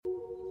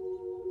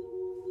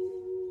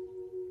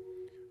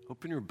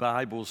Open your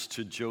Bibles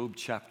to Job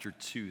chapter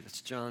 2.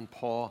 That's John,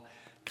 Paul,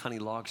 Connie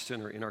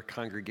Logston are in our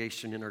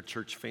congregation, in our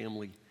church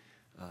family.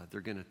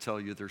 They're going to tell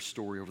you their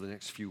story over the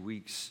next few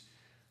weeks.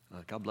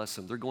 God bless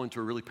them. They're going to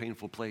a really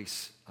painful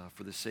place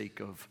for the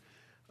sake of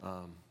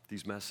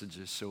these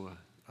messages, so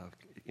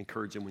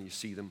encourage them when you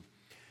see them.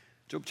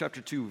 Job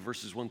chapter 2,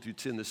 verses 1 through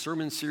 10. The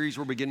sermon series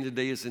we're beginning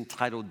today is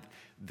entitled,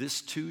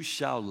 This Too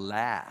Shall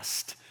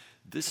Last.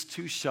 This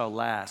Too Shall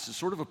Last. It's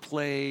sort of a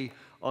play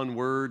on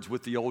words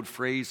with the old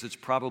phrase that's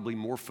probably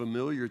more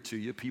familiar to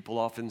you. People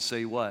often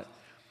say what?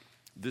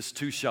 This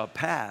too shall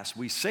pass.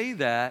 We say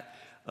that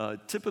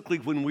typically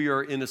when we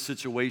are in a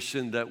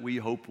situation that we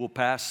hope will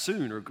pass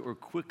soon or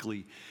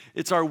quickly.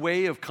 It's our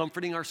way of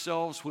comforting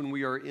ourselves when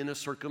we are in a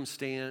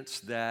circumstance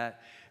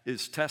that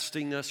is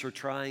testing us or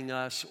trying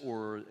us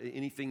or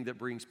anything that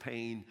brings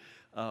pain.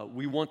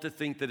 We want to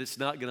think that it's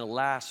not going to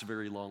last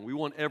very long. We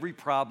want every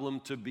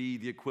problem to be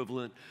the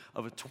equivalent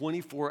of a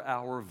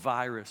 24-hour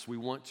virus. We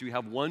want to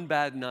have one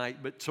bad night,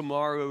 but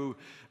tomorrow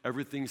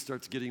everything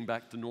starts getting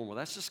back to normal.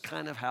 That's just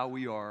kind of how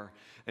we are.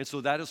 And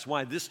so that is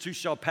why this too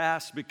shall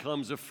pass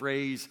becomes a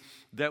phrase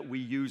that we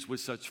use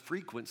with such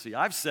frequency.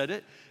 I've said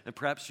it, and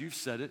perhaps you've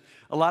said it.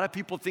 A lot of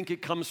people think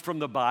it comes from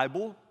the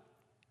Bible.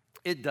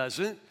 It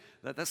doesn't.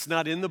 That's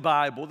not in the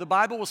Bible. The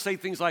Bible will say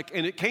things like,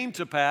 and it came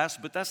to pass,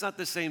 but that's not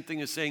the same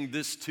thing as saying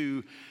this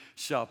too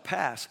shall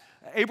pass.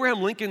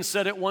 Abraham Lincoln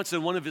said it once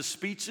in one of his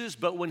speeches,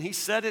 but when he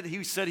said it,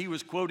 he said he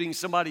was quoting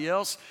somebody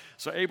else.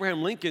 So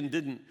Abraham Lincoln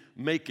didn't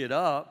make it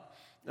up.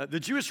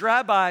 The Jewish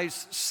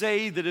rabbis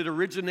say that it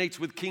originates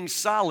with King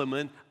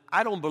Solomon.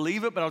 I don't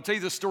believe it, but I'll tell you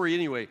the story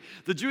anyway.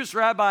 The Jewish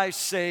rabbis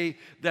say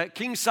that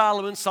King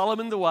Solomon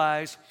the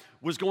wise,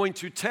 was going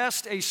to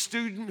test a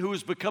student who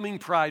was becoming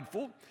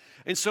prideful.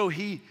 And so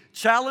he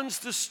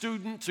challenged the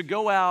student to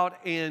go out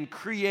and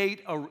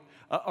create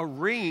a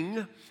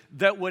ring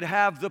that would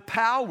have the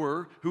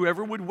power,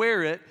 whoever would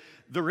wear it,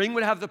 the ring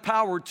would have the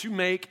power to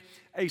make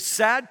a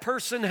sad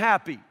person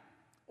happy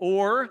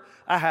or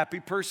a happy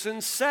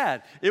person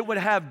sad. It would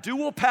have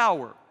dual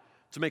power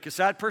to make a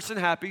sad person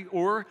happy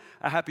or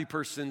a happy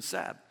person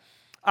sad.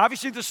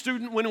 Obviously, the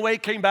student went away,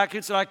 came back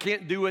and said, I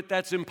can't do it.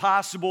 That's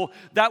impossible.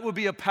 That would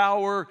be a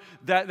power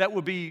that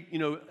would be,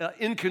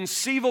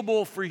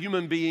 inconceivable for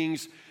human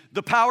beings.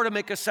 The power to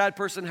make a sad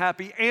person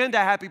happy and a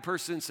happy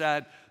person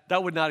sad,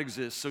 that would not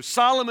exist. So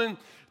Solomon,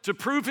 to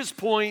prove his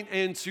point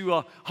and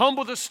to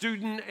humble the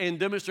student and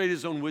demonstrate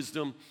his own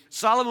wisdom,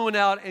 Solomon went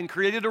out and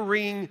created a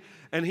ring,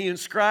 and he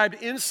inscribed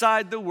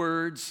inside the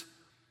words,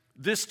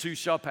 this too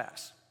shall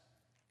pass.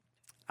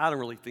 I don't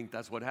really think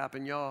that's what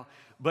happened, y'all.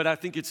 But I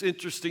think it's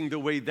interesting the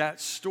way that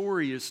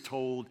story is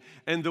told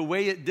and the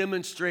way it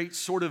demonstrates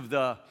sort of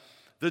the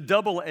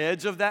double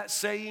edge of that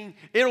saying.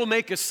 It'll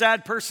make a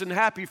sad person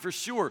happy for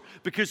sure,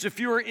 because if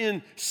you're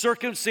in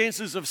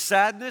circumstances of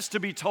sadness, to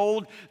be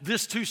told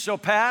this too shall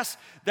pass,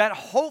 that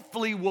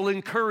hopefully will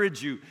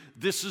encourage you.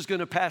 This is going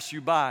to pass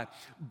you by.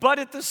 But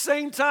at the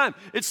same time,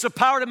 it's the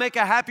power to make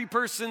a happy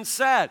person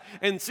sad.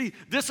 And see,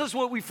 this is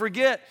what we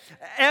forget.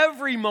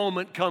 Every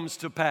moment comes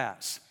to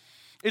pass.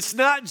 It's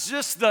not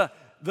just the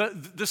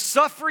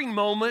suffering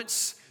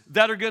moments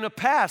that are going to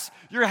pass.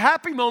 Your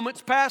happy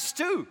moments pass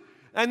too,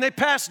 and they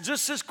pass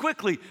just as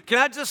quickly. Can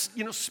I just,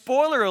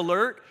 spoiler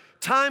alert,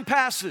 time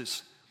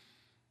passes.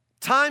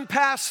 Time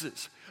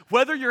passes.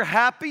 Whether you're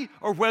happy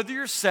or whether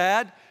you're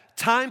sad,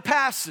 time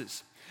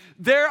passes.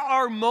 There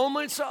are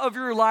moments of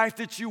your life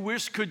that you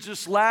wish could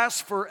just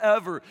last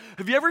forever.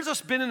 Have you ever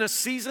just been in a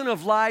season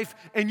of life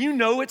and you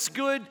know it's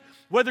good?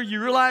 Whether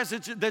you realize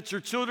that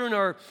your children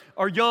are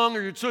young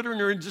or your children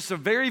are in just a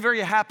very, very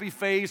happy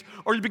phase,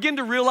 or you begin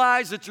to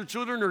realize that your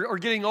children are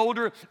getting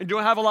older and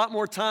don't have a lot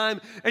more time,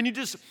 and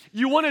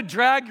you want to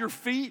drag your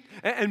feet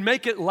and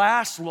make it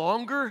last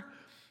longer,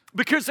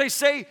 because they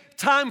say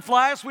time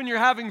flies when you're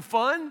having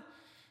fun,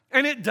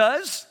 and it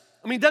does.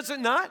 I mean, does it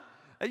not?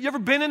 You ever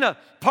been in a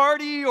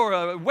party or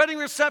a wedding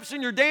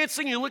reception, you're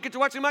dancing, you look at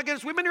your watch, my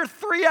goodness, we've been here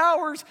 3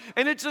 hours,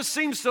 and it just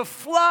seems to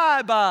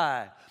fly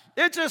by.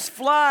 It just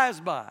flies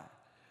by.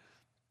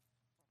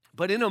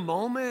 But in a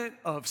moment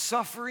of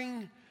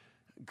suffering,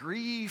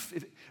 grief,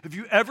 have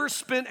you ever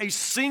spent a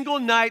single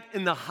night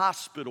in the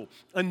hospital?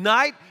 A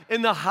night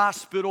in the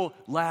hospital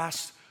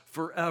lasts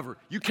forever.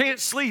 You can't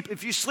sleep.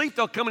 If you sleep,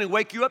 they'll come in and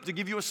wake you up to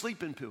give you a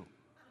sleeping pill.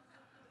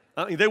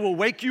 They will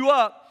wake you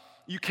up.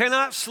 You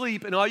cannot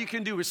sleep, and all you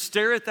can do is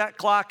stare at that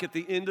clock at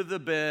the end of the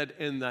bed,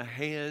 and the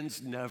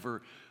hands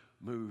never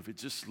move. It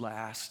just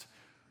lasts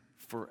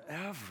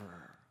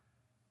forever.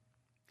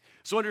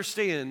 So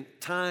understand,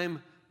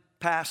 time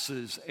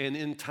passes, and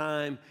in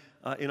time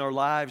in our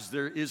lives,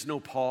 there is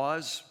no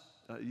pause.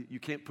 You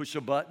can't push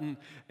a button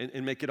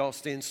and make it all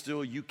stand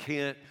still. You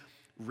can't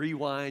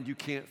rewind. You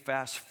can't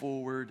fast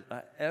forward.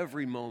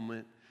 Every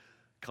moment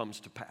comes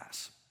to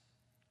pass.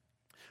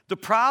 The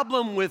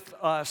problem with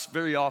us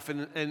very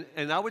often,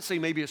 and I would say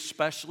maybe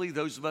especially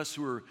those of us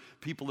who are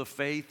people of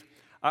faith,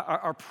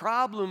 Our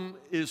problem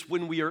is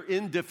when we are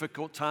in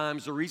difficult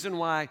times. The reason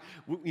why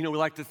we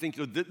like to think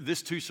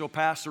this too shall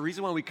pass, the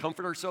reason why we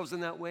comfort ourselves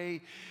in that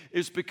way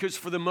is because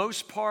for the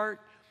most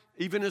part,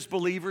 even as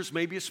believers,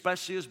 maybe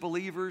especially as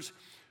believers,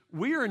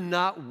 we are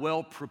not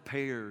well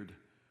prepared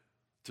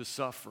to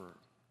suffer.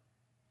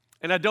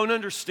 And I don't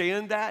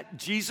understand that.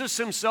 Jesus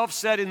himself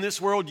said, in this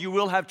world you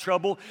will have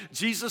trouble.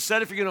 Jesus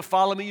said, if you're going to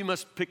follow me, you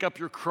must pick up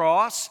your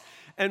cross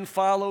and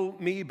follow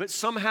me. But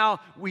somehow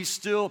we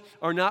still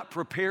are not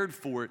prepared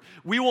for it.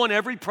 We want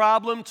every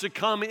problem to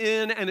come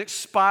in and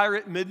expire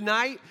at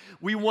midnight.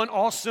 We want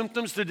all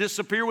symptoms to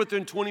disappear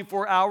within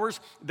 24 hours.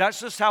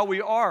 That's just how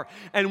we are.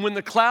 And when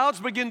the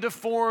clouds begin to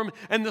form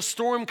and the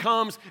storm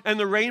comes and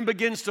the rain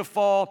begins to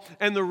fall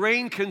and the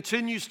rain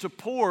continues to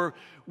pour,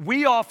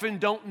 we often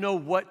don't know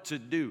what to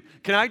do.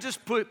 Can I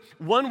just put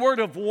one word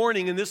of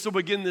warning, and this will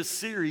begin this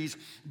series?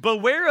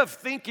 Beware of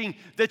thinking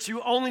that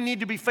you only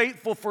need to be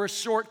faithful for a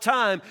short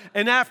time,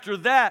 and after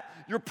that,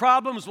 your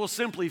problems will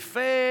simply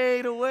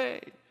fade away.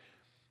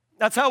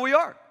 That's how we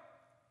are.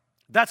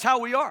 That's how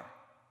we are.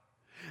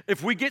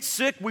 If we get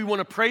sick, we want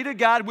to pray to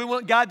God. We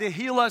want God to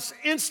heal us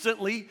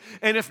instantly.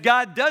 And if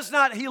God does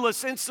not heal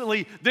us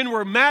instantly, then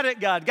we're mad at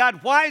God.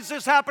 God, why is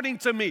this happening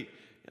to me?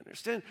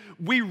 Understand?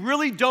 We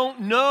really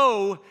don't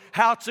know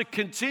how to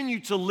continue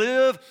to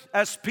live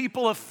as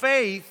people of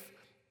faith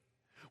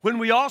when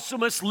we also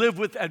must live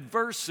with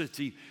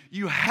adversity.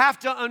 You have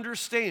to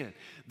understand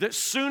that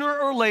sooner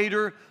or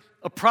later,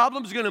 a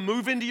problem's going to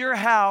move into your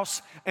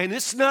house and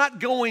it's not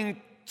going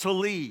to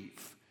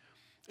leave.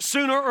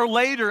 Sooner or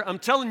later, I'm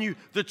telling you,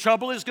 the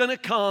trouble is going to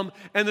come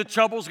and the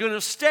trouble's going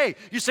to stay.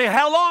 You say,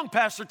 how long,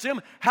 Pastor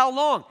Tim? How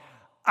long?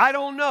 I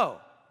don't know,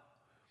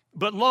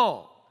 but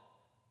long.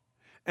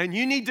 And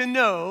you need to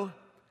know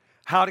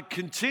how to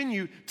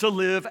continue to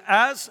live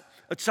as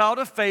a child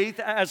of faith,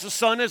 as a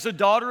son, as a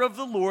daughter of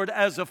the Lord,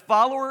 as a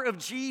follower of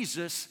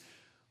Jesus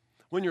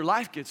when your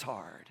life gets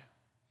hard.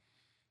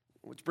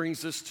 Which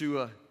brings us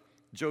to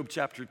Job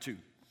chapter 2.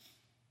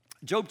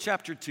 Job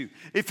chapter 2.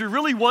 If you're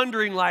really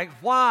wondering, like,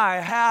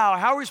 why, how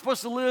are we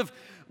supposed to live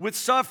with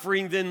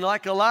suffering, then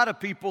like a lot of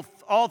people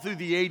all through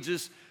the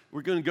ages,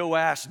 we're going to go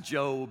ask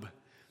Job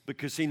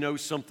because he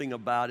knows something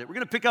about it. We're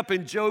going to pick up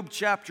in Job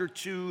chapter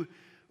 2,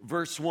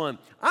 verse 1.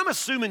 I'm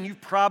assuming you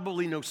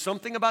probably know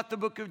something about the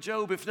book of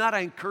Job. If not, I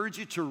encourage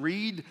you to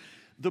read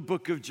the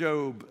book of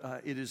Job.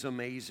 It is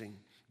amazing.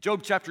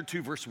 Job chapter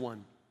 2, verse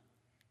 1.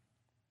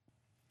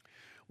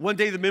 One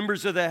day the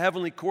members of the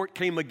heavenly court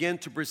came again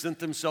to present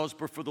themselves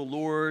before the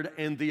Lord,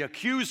 and the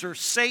accuser,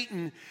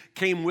 Satan,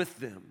 came with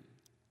them.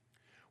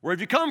 Where have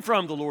you come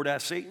from? The Lord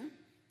asked Satan.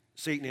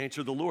 Satan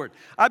answered the Lord,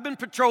 I've been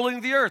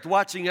patrolling the earth,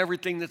 watching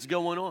everything that's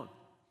going on.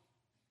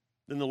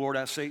 Then the Lord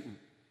asked Satan,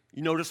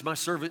 you notice my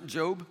servant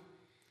Job?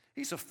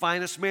 He's the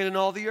finest man in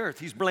all the earth.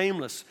 He's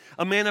blameless,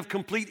 a man of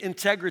complete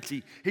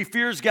integrity. He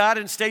fears God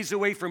and stays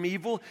away from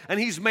evil, and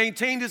he's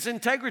maintained his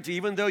integrity,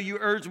 even though you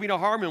urge me to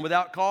harm him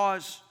without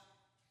cause.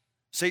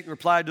 Satan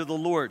replied to the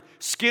Lord,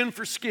 skin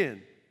for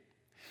skin.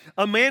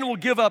 A man will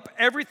give up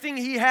everything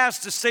he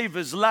has to save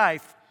his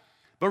life,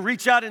 but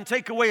reach out and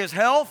take away his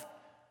health,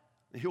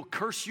 and he'll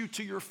curse you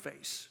to your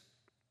face.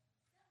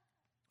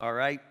 All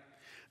right?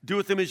 Do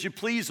with him as you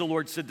please, the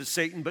Lord said to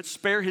Satan, but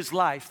spare his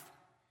life.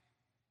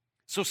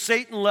 So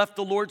Satan left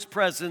the Lord's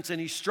presence,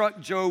 and he struck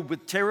Job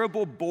with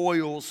terrible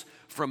boils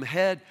from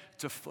head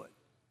to foot.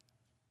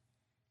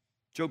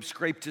 Job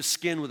scraped his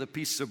skin with a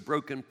piece of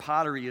broken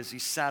pottery as he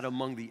sat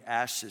among the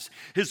ashes.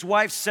 His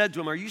wife said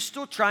to him, are you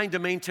still trying to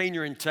maintain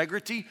your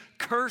integrity?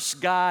 Curse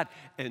God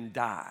and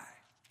die.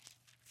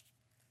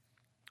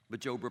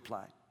 But Job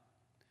replied,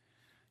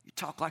 you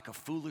talk like a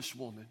foolish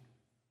woman.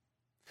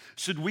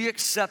 Should we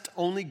accept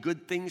only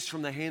good things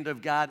from the hand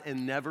of God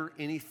and never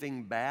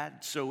anything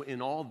bad? So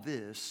in all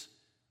this,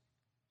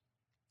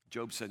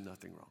 Job said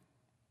nothing wrong.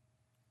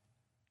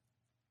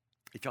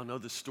 If y'all know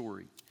the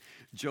story,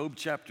 Job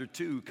chapter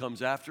 2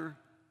 comes after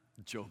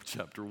Job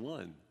chapter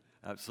 1.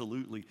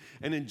 Absolutely.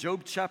 And in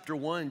Job chapter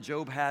 1,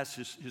 Job has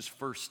his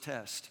first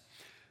test.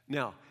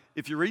 Now,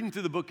 if you're reading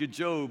through the book of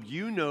Job,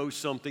 you know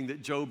something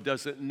that Job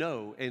doesn't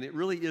know, and it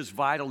really is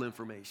vital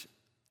information.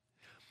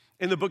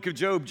 In the book of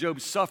Job, Job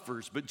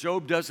suffers, but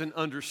Job doesn't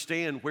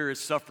understand where his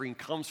suffering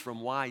comes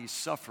from, why he's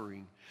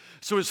suffering.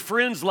 So his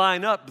friends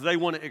line up, they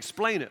want to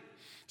explain it.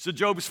 So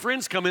Job's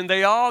friends come in,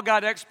 they all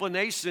got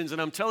explanations,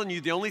 and I'm telling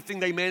you, the only thing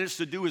they managed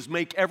to do is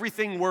make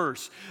everything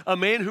worse. A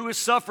man who has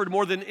suffered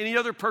more than any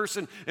other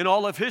person in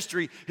all of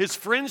history, his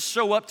friends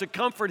show up to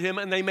comfort him,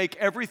 and they make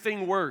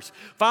everything worse.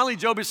 Finally,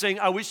 Job is saying,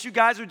 I wish you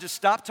guys would just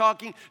stop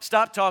talking.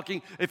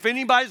 If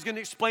anybody's going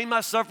to explain my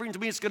suffering to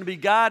me, it's going to be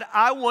God.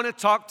 I want to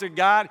talk to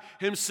God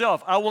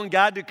himself. I want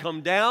God to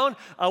come down.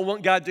 I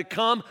want God to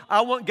come.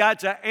 I want God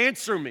to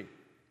answer me.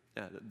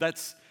 Yeah,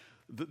 that's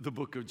the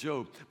book of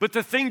Job. But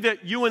the thing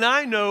that you and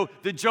I know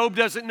that Job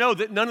doesn't know,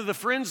 that none of the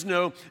friends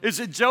know, is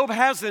that Job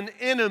has an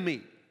enemy.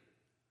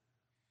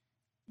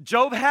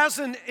 Job has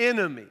an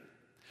enemy.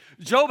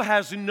 Job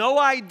has no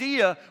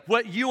idea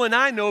what you and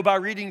I know by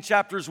reading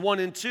chapters 1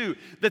 and 2,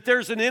 that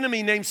there's an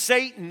enemy named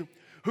Satan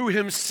who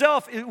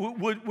himself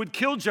would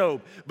kill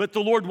Job, but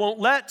the Lord won't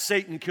let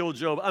Satan kill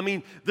Job. I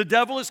mean, the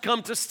devil has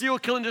come to steal,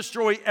 kill, and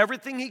destroy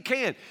everything he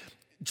can.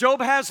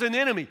 Job has an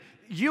enemy.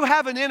 You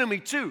have an enemy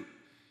too.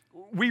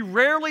 We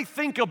rarely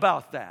think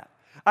about that.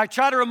 I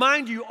try to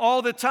remind you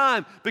all the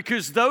time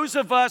because those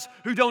of us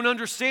who don't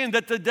understand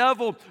that the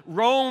devil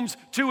roams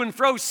to and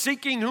fro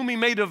seeking whom he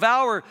may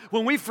devour,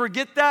 when we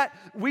forget that,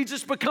 we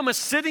just become a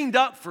sitting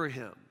duck for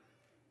him.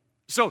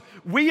 So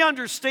we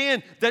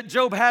understand that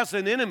Job has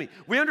an enemy.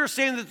 We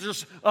understand that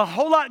there's a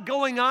whole lot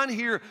going on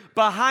here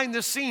behind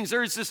the scenes.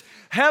 There's this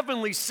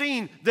heavenly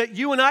scene that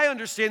you and I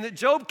understand that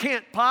Job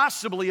can't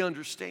possibly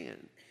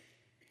understand.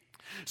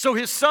 So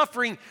his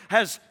suffering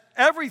has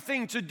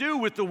everything to do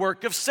with the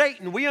work of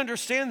Satan. We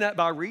understand that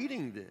by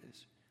reading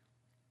this.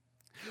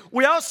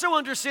 We also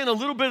understand a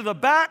little bit of the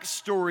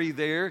backstory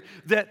there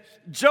that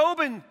Job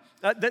and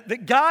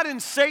that God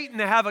and Satan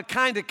have a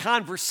kind of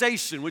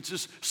conversation, which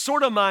is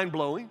sort of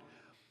mind-blowing.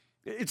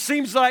 It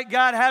seems like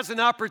God has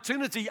an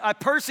opportunity. I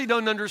personally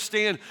don't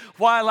understand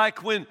why,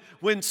 like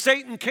when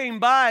Satan came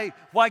by,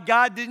 why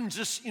God didn't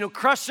just,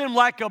 crush him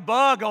like a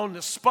bug on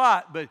the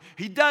spot, but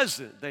he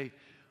doesn't.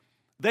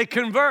 They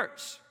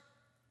converse.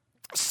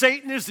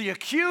 Satan is the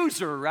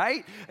accuser,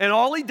 right? And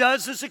all he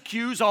does is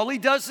accuse, all he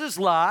does is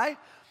lie.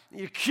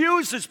 He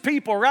accuses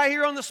people right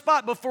here on the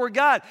spot before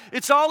God.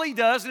 It's all he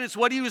does, and it's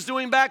what he was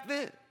doing back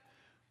then.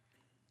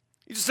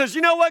 He just says,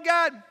 you know what,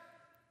 God?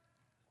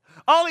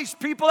 All these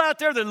people out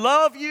there that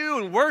love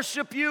you and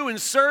worship you and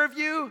serve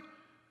you,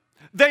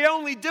 they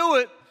only do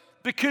it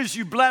because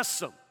you bless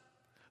them.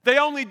 They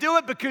only do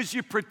it because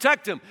you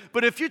protect them.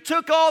 But if you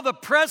took all the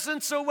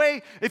presents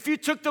away, if you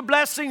took the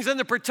blessings and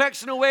the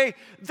protection away,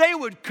 they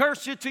would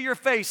curse you to your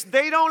face.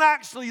 They don't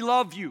actually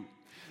love you.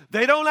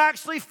 They don't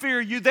actually fear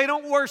you. They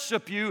don't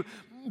worship you.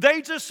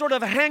 They just sort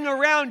of hang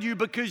around you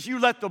because you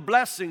let the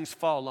blessings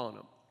fall on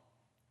them.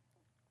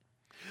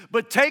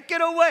 But take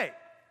it away.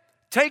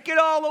 Take it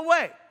all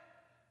away.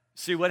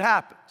 See what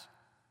happens.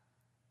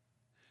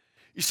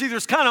 You see,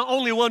 there's kind of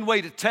only one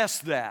way to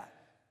test that.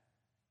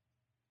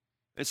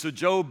 And so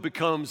Job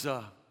becomes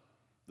the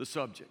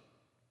subject.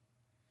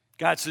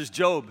 God says,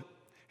 Job,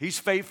 he's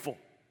faithful.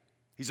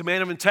 He's a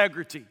man of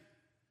integrity.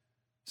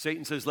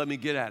 Satan says, let me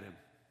get at him.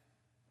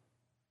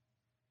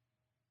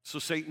 So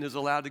Satan is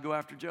allowed to go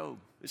after Job.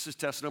 This is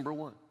test number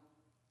one.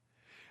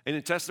 And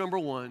in test number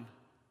one,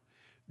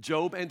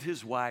 Job and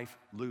his wife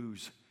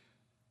lose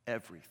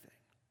everything.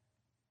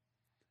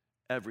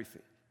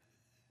 Everything.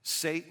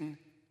 Satan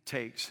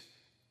takes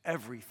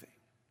everything.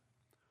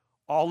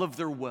 All of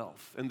their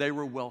wealth, and they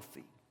were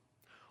wealthy.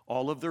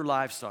 All of their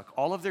livestock,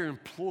 all of their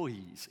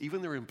employees,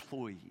 even their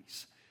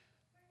employees.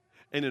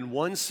 And in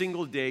one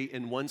single day,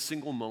 in one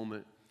single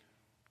moment,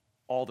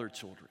 all their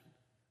children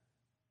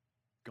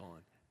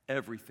gone.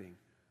 Everything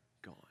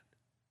gone.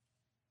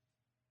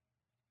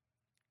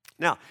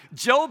 Now,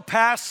 Job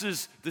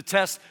passes the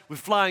test with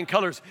flying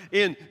colors.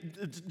 In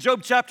Job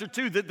chapter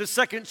 2, the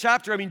second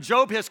chapter,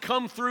 Job has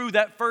come through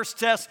that first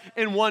test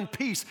in one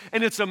piece,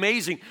 and it's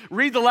amazing.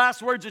 Read the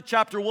last words of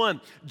chapter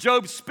 1.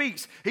 Job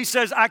speaks. He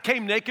says, I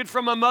came naked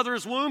from my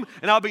mother's womb,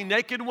 and I'll be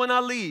naked when I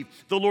leave.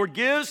 The Lord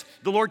gives,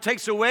 the Lord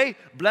takes away.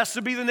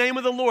 Blessed be the name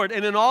of the Lord.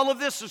 And in all of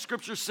this, the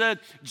scripture said,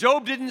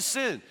 Job didn't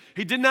sin.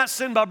 He did not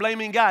sin by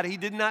blaming God. He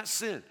did not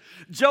sin.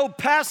 Job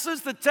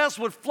passes the test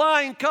with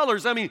flying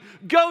colors.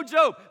 Go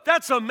Job.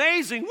 That's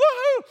amazing.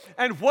 Woohoo!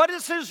 And what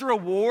is his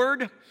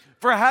reward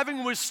for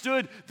having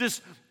withstood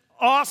this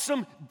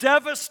awesome,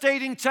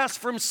 devastating test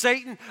from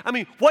Satan?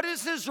 What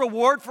is his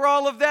reward for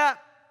all of that?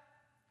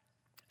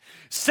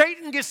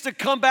 Satan gets to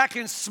come back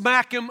and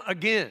smack him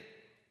again.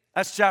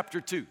 That's chapter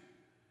 2.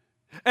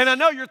 And I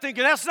know you're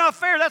thinking, that's not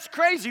fair, that's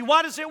crazy.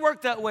 Why does it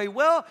work that way?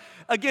 Well,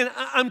 again,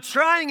 I'm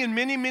trying in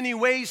many, many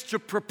ways to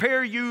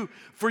prepare you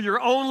for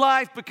your own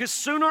life because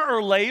sooner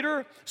or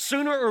later,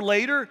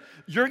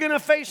 you're going to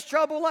face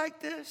trouble like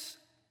this.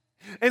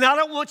 And I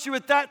don't want you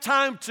at that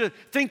time to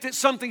think that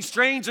something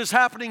strange is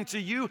happening to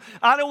you.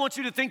 I don't want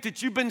you to think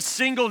that you've been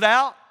singled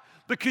out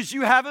because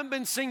you haven't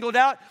been singled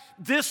out.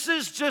 This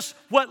is just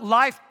what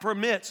life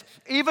permits.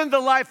 Even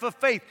the life of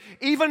faith,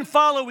 even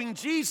following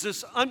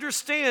Jesus,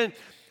 understand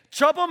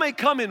trouble may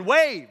come in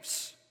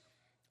waves.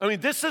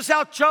 This is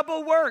how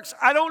trouble works.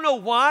 I don't know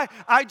why.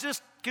 I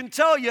just can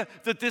tell you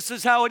that this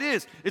is how it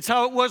is. It's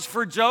how it was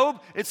for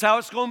Job. It's how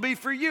it's going to be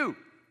for you.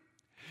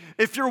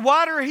 If your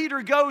water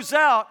heater goes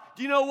out,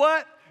 do you know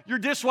what? Your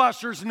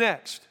dishwasher's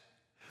next.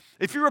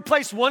 If you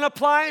replace one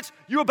appliance,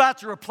 you're about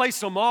to replace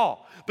them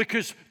all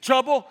because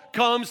trouble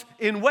comes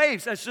in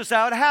waves. That's just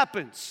how it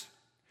happens.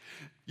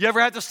 You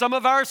ever had the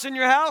stomach virus in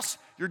your house?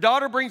 Your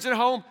daughter brings it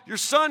home, your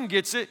son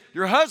gets it,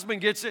 your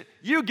husband gets it,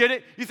 you get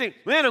it. You think,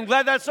 man, I'm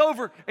glad that's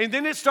over. And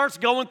then it starts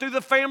going through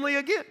the family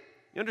again.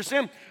 You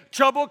understand?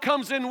 Trouble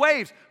comes in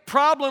waves.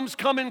 Problems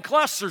come in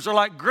clusters or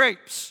like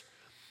grapes.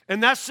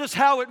 And that's just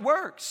how it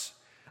works.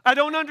 I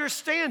don't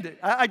understand it.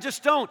 I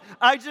just don't.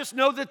 I just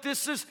know that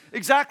this is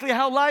exactly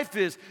how life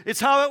is. It's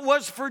how it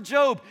was for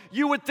Job.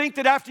 You would think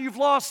that after you've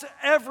lost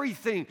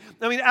everything,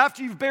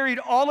 after you've buried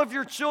all of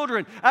your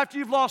children, after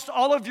you've lost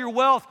all of your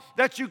wealth,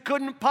 that you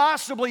couldn't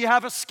possibly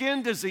have a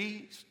skin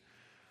disease.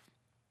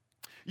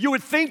 You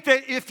would think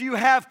that if you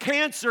have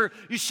cancer,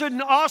 you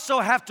shouldn't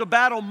also have to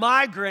battle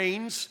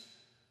migraines.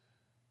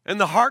 and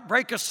the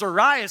heartbreak of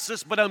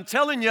psoriasis, but I'm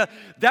telling you,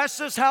 that's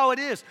just how it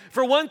is.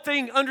 For one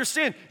thing,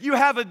 understand, you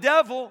have a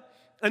devil,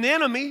 an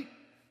enemy,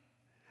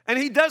 and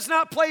he does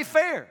not play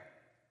fair.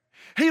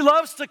 He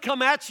loves to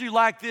come at you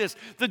like this.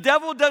 The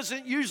devil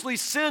doesn't usually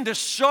send a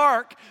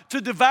shark to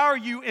devour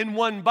you in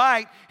one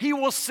bite. He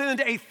will send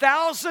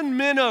 1,000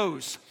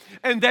 minnows,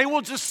 and they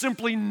will just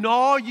simply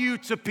gnaw you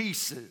to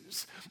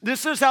pieces.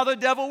 This is how the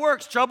devil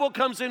works. Trouble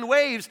comes in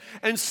waves,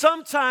 and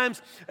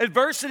sometimes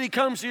adversity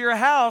comes to your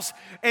house,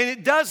 and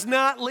it does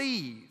not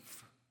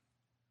leave.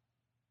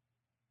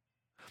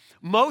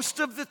 Most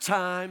of the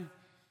time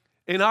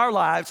in our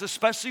lives,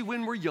 especially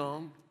when we're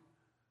young,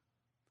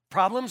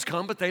 problems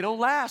come, but they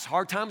don't last.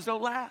 Hard times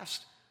don't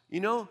last,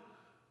 you know?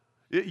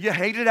 You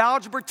hated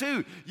Algebra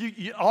 2.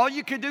 All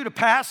you could do to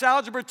pass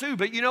Algebra 2,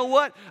 but you know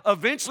what?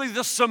 Eventually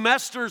the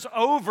semester's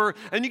over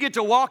and you get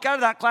to walk out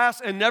of that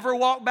class and never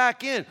walk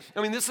back in.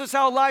 I mean, this is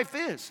how life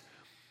is.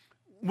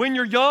 When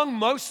you're young,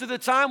 most of the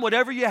time,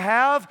 whatever you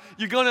have,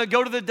 you're going to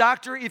go to the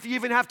doctor. If you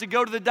even have to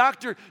go to the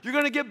doctor, you're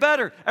going to get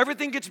better.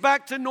 Everything gets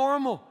back to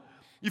normal.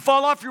 You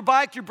fall off your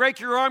bike, you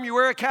break your arm, you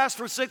wear a cast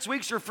for 6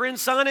 weeks, your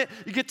friends sign it,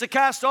 you get to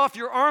cast off,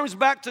 your arm's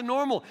back to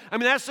normal. I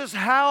mean, that's just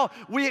how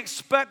we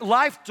expect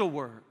life to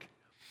work.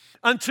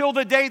 Until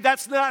the day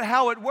that's not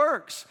how it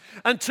works.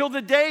 Until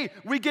the day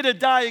we get a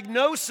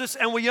diagnosis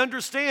and we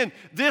understand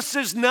this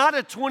is not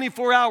a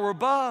 24-hour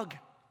bug.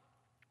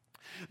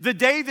 The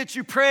day that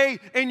you pray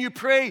and you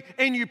pray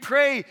and you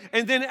pray,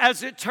 and then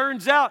as it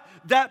turns out,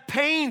 that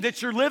pain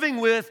that you're living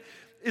with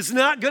is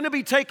not going to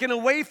be taken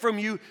away from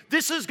you.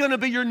 This is going to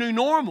be your new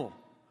normal.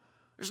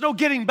 There's no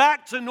getting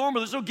back to normal.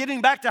 There's no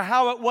getting back to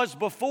how it was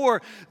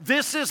before.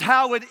 This is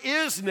how it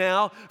is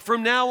now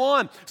from now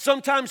on.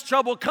 Sometimes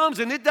trouble comes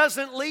and it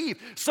doesn't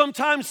leave.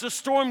 Sometimes the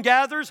storm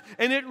gathers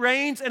and it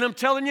rains, and I'm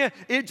telling you,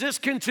 it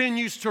just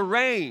continues to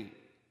rain.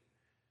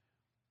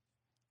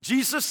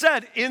 Jesus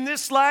said, in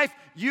this life,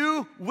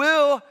 you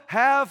will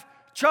have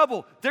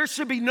trouble. There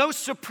should be no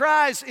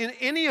surprise in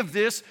any of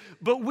this,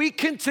 but we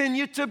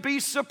continue to be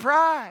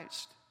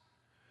surprised.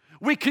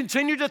 We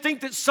continue to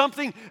think that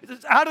something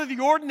out of the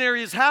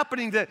ordinary is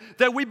happening,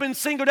 that we've been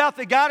singled out,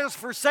 that God has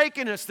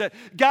forsaken us, that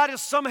God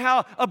has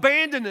somehow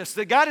abandoned us,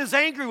 that God is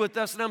angry with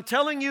us. And I'm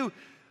telling you,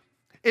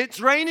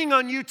 it's raining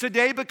on you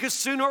today because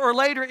sooner or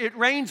later it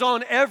rains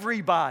on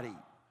everybody.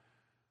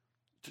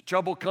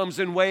 Trouble comes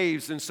in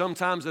waves, and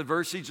sometimes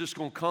adversity is just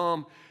going to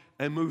come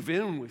and move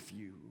in with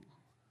you.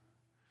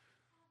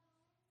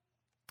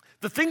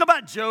 The thing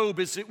about Job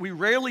is that we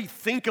rarely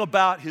think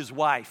about his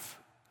wife.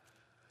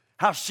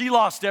 How she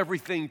lost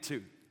everything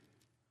too.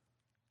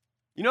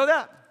 You know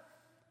that?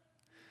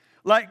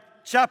 Like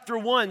chapter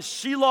 1,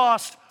 she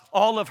lost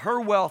all of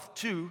her wealth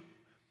too.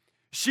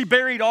 She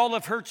buried all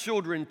of her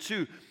children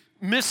too.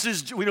 We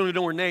don't even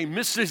know her name.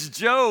 Mrs.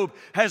 Job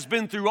has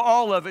been through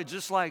all of it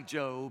just like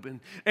Job.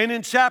 And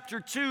in chapter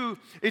 2,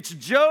 it's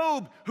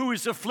Job who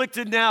is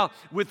afflicted now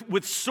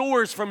with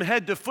sores from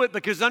head to foot,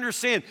 because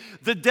understand,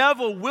 the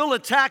devil will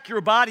attack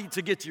your body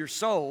to get to your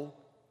soul.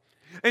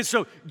 And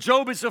so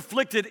Job is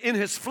afflicted in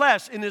his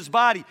flesh, in his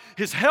body.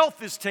 His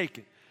health is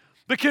taken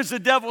because the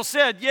devil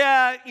said,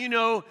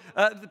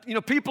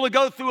 people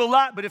go through a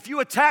lot, but if you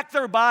attack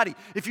their body,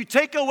 if you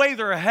take away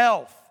their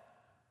health.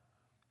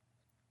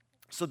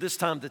 So this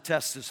time the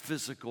test is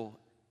physical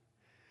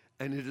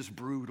and it is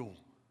brutal.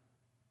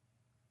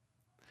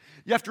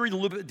 You have to read a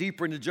little bit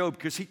deeper into Job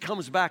because he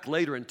comes back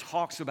later and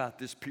talks about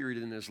this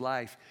period in his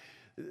life.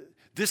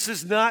 This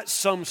is not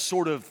some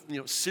sort of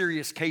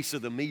serious case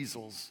of the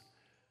measles.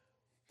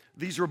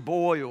 These are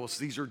boils.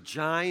 These are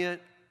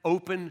giant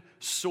open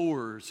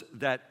sores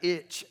that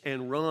itch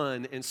and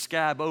run and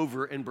scab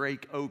over and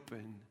break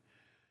open.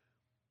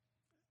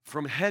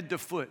 From head to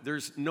foot,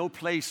 there's no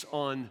place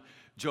on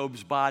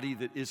Job's body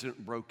that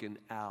isn't broken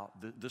out.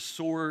 The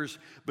sores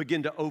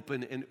begin to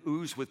open and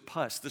ooze with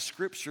pus. The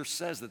scripture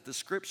says that. The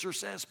scripture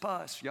says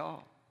pus,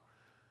 y'all.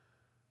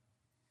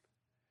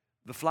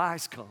 The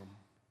flies come.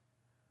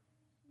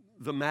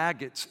 The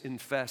maggots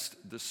infest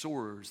the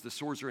sores. The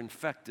sores are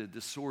infected.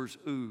 The sores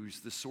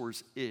ooze. The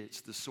sores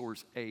itch. The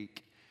sores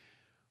ache.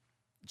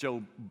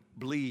 Job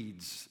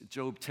bleeds.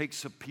 Job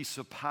takes a piece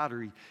of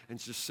pottery and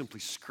just simply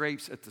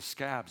scrapes at the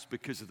scabs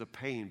because of the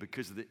pain,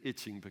 because of the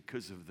itching,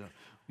 because of the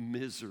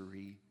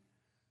misery.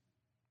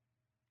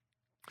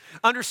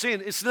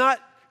 Understand, it's not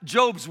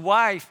Job's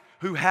wife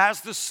who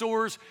has the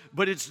sores,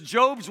 but it's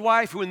Job's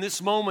wife who in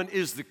this moment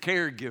is the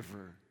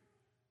caregiver.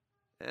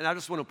 And I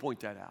just want to point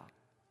that out.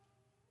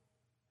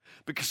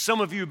 Because some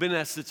of you have been in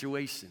that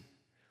situation.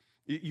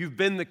 You've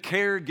been the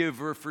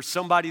caregiver for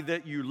somebody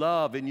that you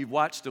love and you've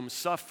watched them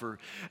suffer.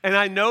 And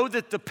I know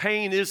that the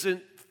pain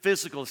isn't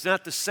physical. It's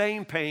not the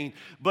same pain,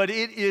 but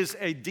it is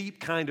a deep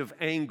kind of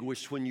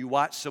anguish when you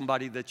watch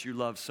somebody that you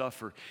love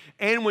suffer.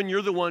 And when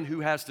you're the one who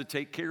has to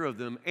take care of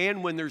them,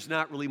 and when there's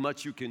not really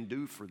much you can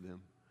do for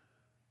them.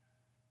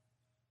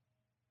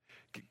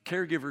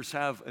 Caregivers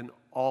have an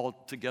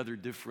altogether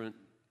different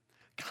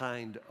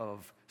kind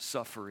of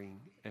suffering,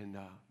 and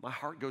my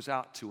heart goes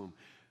out to them.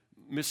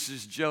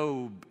 Mrs.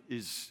 Job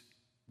is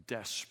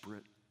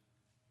desperate.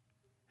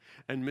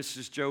 and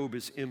Mrs. Job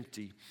is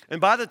empty.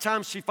 And by the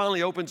time she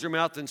finally opens her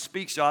mouth and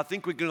speaks, I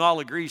think we can all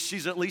agree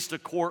she's at least a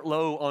quart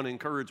low on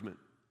encouragement.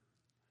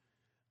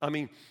 I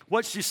mean,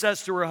 what she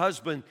says to her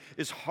husband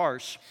is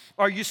harsh.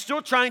 Are you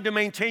still trying to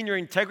maintain your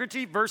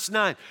integrity? Verse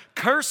 9,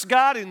 curse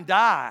God and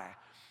die.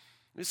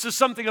 This is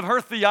something of her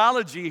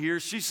theology here.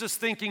 She's just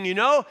thinking,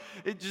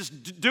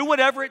 just do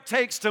whatever it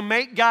takes to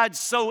make God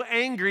so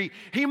angry.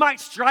 He might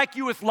strike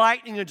you with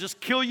lightning and just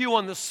kill you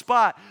on the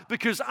spot,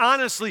 because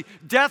honestly,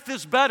 death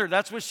is better.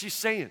 That's what she's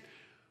saying.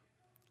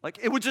 Like,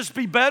 it would just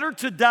be better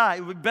to die.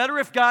 It would be better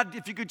if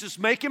you could just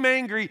make him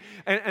angry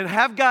and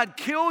have God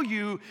kill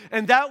you,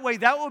 and that way,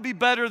 that would be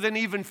better than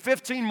even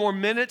 15 more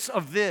minutes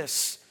of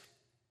this.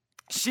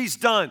 She's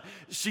done.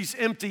 She's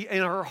empty,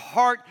 and her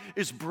heart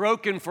is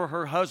broken for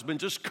her husband.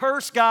 Just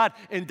curse God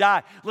and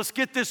die. Let's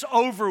get this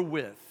over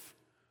with.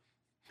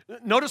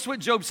 Notice what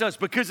Job says,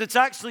 because it's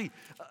actually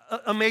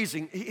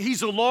amazing.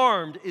 He's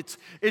alarmed.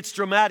 It's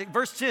dramatic.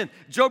 Verse 10,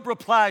 Job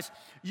replies,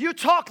 you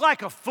talk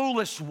like a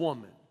foolish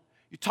woman.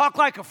 You talk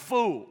like a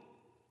fool.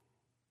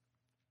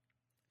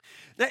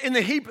 Now, in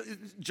the Hebrew,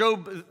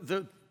 Job,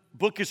 the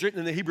book is written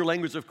in the Hebrew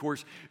language, of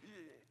course.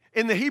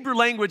 In the Hebrew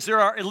language,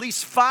 there are at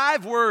least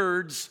five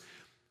words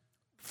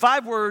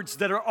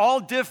that are all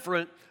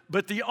different,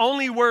 but the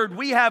only word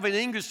we have in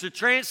English to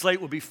translate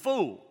would be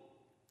fool.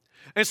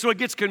 And so it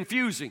gets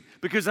confusing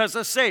because, as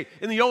I say,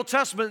 in the Old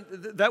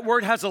Testament, that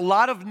word has a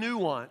lot of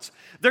nuance.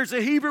 There's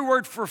a Hebrew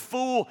word for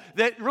fool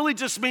that really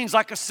just means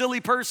like a silly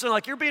person,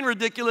 like you're being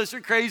ridiculous,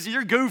 you're crazy,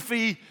 you're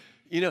goofy.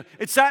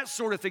 It's that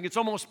sort of thing. It's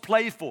almost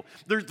playful.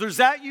 There's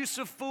that use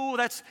of fool.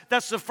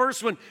 That's the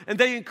first one. And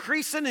they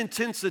increase in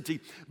intensity.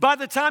 By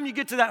the time you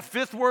get to that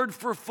fifth word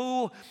for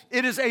fool,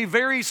 it is a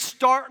very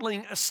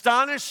startling,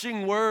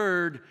 astonishing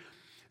word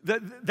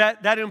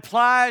that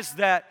implies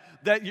that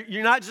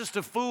you're not just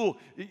a fool.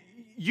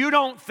 You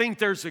don't think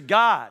there's a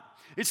God.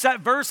 It's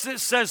that verse that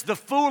says, the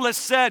fool has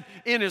said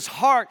in his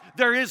heart,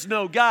 there is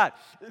no God.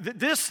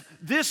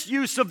 This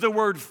use of the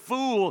word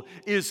fool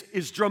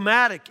is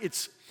dramatic.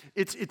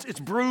 It's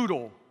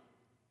brutal.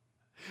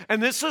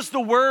 And this is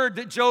the word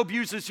that Job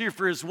uses here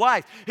for his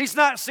wife. He's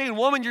not saying,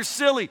 woman, you're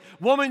silly.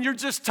 Woman, you're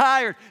just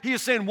tired. He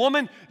is saying,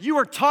 woman, you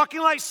are talking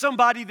like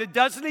somebody that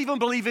doesn't even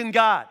believe in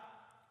God.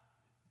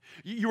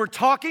 You are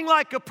talking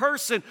like a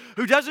person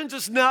who doesn't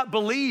just not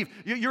believe.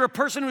 You're a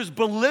person who's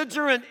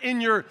belligerent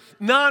in your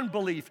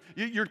non-belief.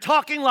 You're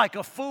talking like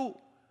a fool.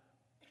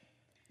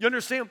 You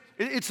understand?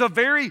 It's a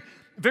very,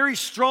 very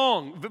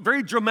strong,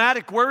 very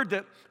dramatic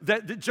word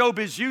that Job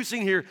is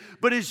using here,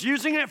 but is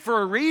using it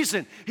for a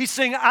reason. He's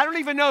saying, I don't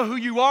even know who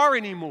you are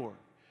anymore.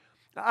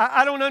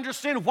 I don't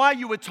understand why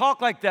you would talk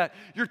like that.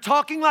 You're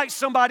talking like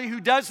somebody who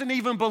doesn't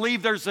even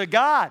believe there's a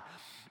God.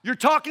 You're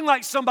talking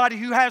like somebody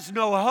who has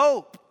no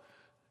hope.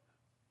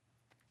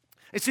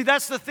 And see,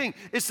 that's the thing.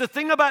 It's the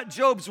thing about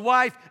Job's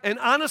wife, and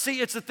honestly,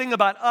 it's the thing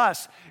about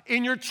us.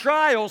 In your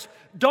trials,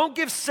 don't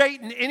give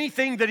Satan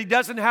anything that he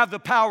doesn't have the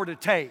power to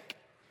take.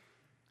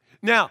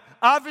 Now,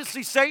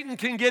 obviously, Satan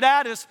can get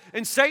at us,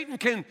 and Satan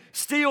can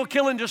steal,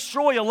 kill, and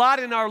destroy a lot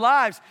in our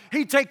lives.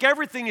 He'd take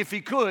everything if he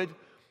could.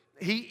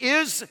 He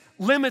is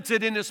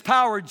limited in his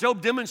power.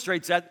 Job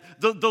demonstrates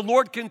that. The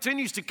Lord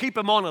continues to keep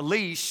him on a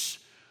leash.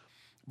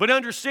 But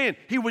understand,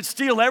 he would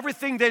steal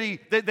everything that he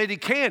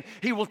can.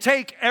 He will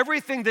take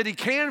everything that he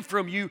can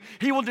from you.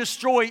 He will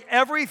destroy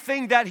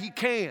everything that he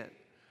can.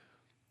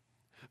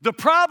 The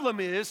problem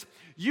is,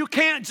 you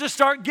can't just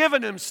start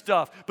giving him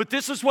stuff. But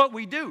this is what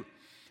we do.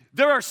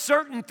 There are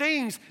certain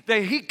things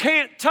that he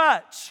can't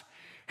touch.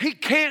 He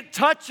can't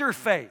touch your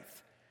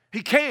faith.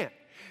 He can't.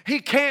 He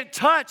can't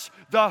touch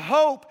the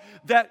hope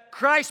that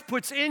Christ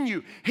puts in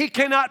you. He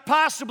cannot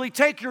possibly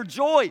take your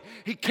joy.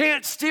 He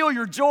can't steal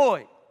your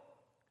joy.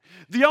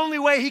 The only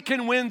way he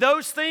can win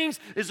those things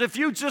is if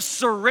you just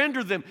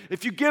surrender them,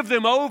 if you give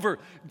them over.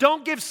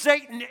 Don't give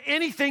Satan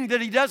anything that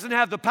he doesn't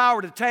have the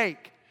power to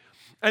take.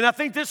 And I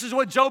think this is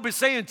what Job is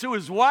saying to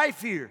his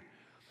wife here.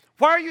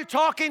 Why are you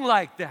talking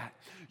like that?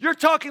 You're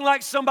talking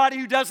like somebody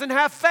who doesn't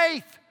have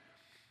faith.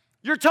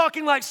 You're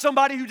talking like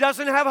somebody who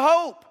doesn't have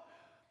hope.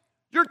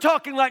 You're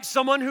talking like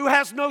someone who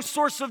has no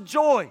source of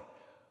joy.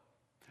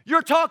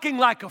 You're talking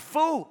like a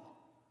fool.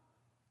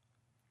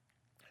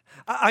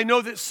 I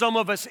know that some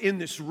of us in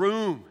this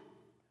room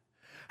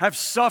have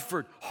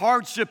suffered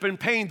hardship and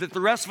pain that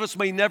the rest of us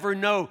may never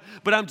know.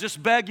 But I'm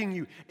just begging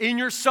you, in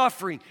your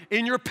suffering,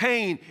 in your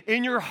pain,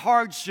 in your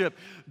hardship,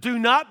 do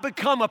not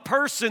become a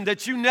person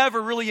that you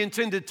never really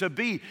intended to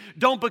be.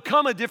 Don't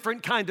become a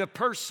different kind of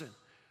person.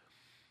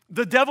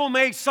 The devil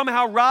may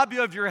somehow rob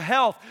you of your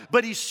health,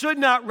 but he should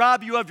not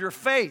rob you of your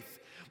faith.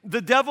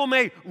 The devil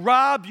may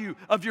rob you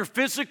of your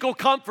physical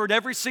comfort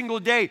every single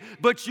day,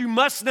 but you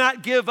must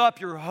not give up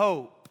your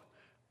hope.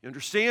 You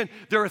understand?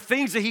 There are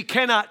things that he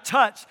cannot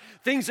touch,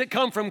 things that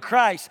come from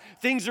Christ,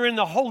 things that are in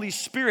the Holy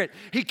Spirit.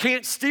 He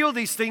can't steal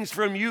these things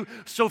from you,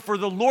 so for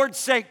the Lord's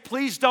sake,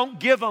 please don't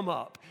give them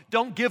up.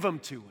 Don't give them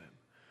to him.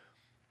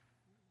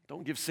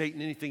 Don't give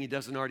Satan anything he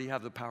doesn't already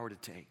have the power to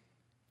take.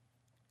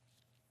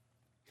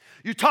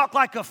 You talk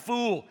like a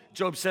fool,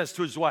 Job says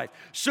to his wife.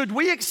 Should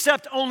we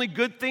accept only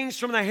good things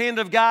from the hand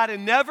of God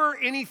and never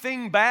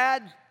anything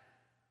bad?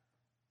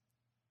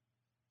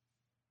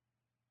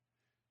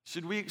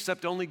 Should we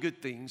accept only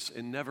good things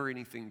and never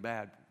anything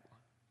bad?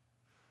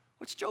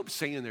 What's Job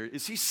saying there?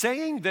 Is he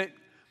saying that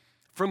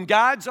from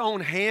God's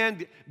own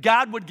hand,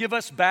 God would give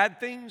us bad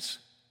things?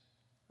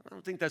 I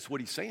don't think that's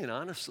what he's saying,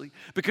 honestly.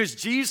 Because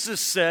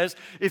Jesus says,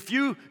 if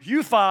you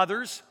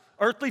fathers,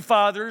 earthly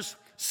fathers,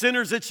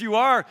 sinners that you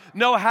are,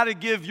 know how to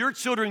give your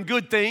children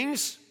good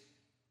things,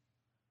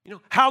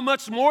 how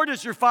much more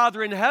does your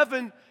Father in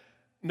heaven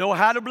know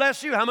how to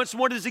bless you? How much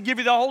more does he give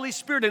you the Holy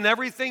Spirit and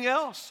everything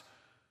else?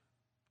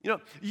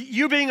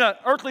 You being an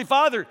earthly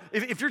father,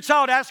 if your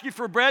child asks you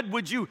for bread,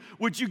 would you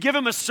give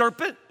him a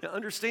serpent?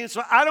 Understand?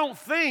 So I don't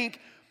think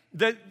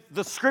that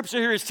the scripture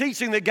here is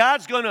teaching that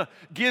God's going to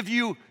give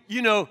you,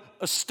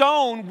 a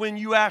stone when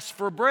you ask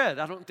for bread.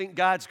 I don't think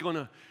God's going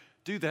to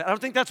do that. I don't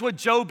think that's what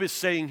Job is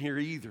saying here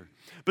either.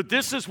 But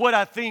this is what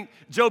I think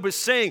Job is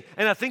saying,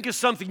 and I think it's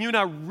something you and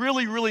I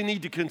really, really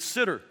need to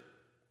consider.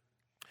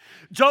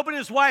 Job and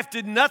his wife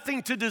did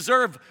nothing to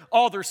deserve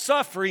all their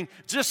suffering,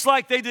 just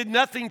like they did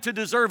nothing to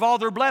deserve all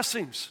their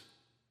blessings.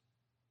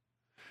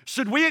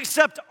 Should we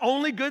accept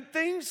only good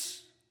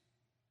things?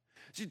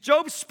 See,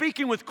 Job's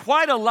speaking with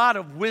quite a lot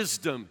of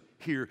wisdom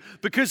here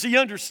because he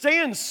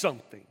understands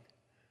something.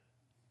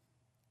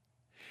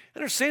 He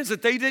understands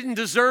that they didn't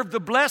deserve the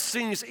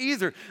blessings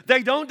either.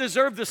 They don't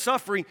deserve the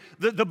suffering.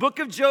 The book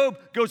of Job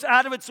goes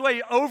out of its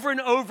way over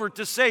and over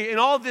to say, in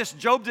all of this,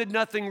 Job did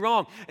nothing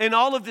wrong. In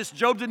all of this,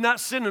 Job did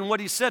not sin in what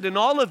he said. In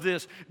all of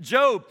this,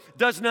 Job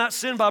does not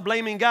sin by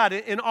blaming God.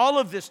 In all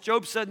of this,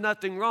 Job said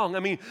nothing wrong.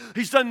 I mean,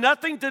 he's done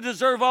nothing to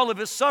deserve all of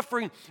his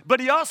suffering, but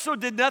he also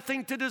did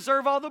nothing to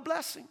deserve all the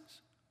blessings.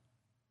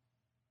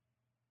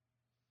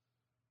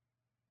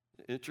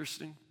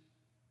 Interesting.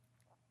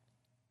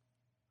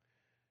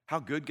 How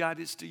good God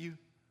is to you.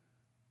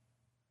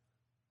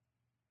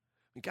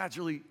 God's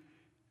really,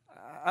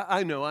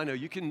 I know,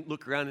 you can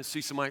look around and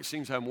see somebody that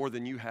seems to have more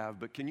than you have,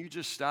 but can you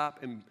just stop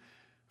and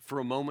for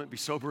a moment be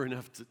sober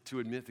enough to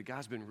admit that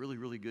God's been really,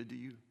 really good to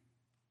you?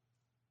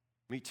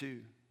 Me too.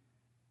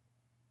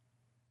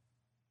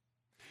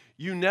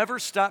 You never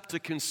stop to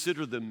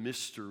consider the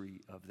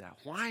mystery of that.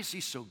 Why is he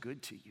so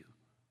good to you?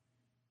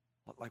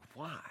 Like,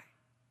 why?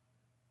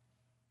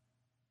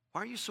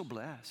 Why are you so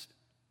blessed?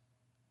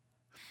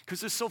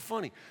 Because it's so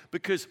funny.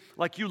 Because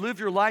like you live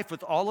your life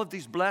with all of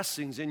these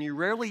blessings and you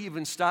rarely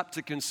even stop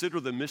to consider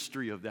the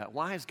mystery of that.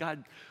 Why is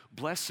God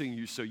blessing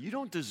you so? You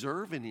don't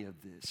deserve any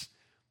of this.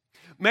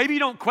 Maybe you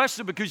don't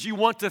question because you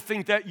want to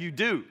think that you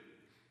do.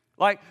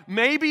 Like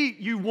maybe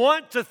you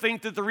want to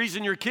think that the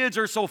reason your kids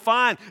are so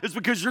fine is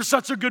because you're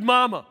such a good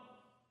mama.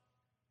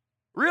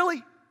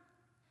 Really?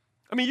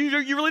 I mean,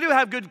 you really do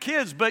have good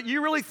kids, but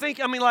you really think,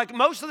 like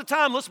most of the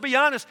time, let's be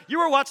honest, you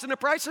were watching The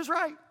Price is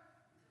Right.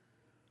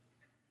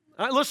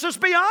 Let's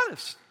just be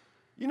honest.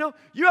 You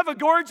have a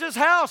gorgeous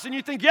house and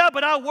you think, yeah,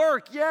 but I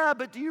work. Yeah,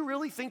 but do you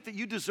really think that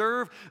you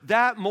deserve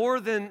that more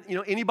than,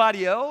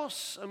 anybody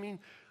else? You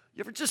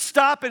ever just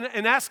stop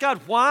and ask God,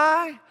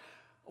 why?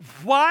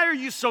 Why are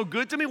you so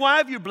good to me? Why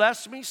have you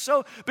blessed me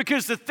so?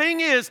 Because the thing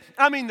is,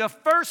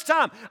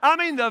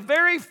 the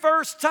very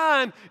first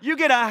time you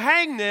get a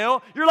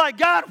hangnail, you're like,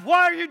 God,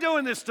 why are you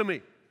doing this to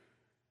me?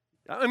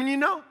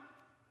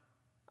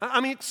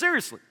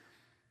 Seriously.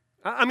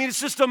 It's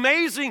just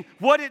amazing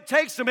what it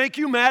takes to make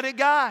you mad at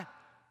God.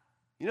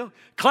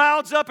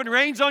 Clouds up and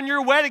rains on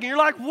your wedding, and you're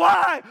like,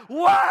 why?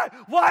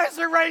 Why is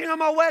it raining on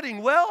my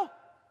wedding? Well,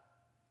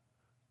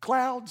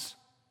 clouds.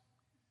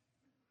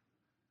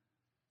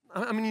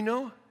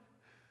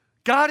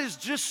 God is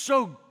just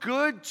so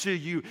good to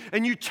you,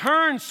 and you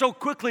turn so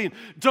quickly and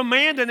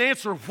demand an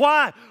answer.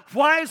 Why?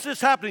 Why is this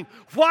happening?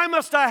 Why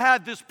must I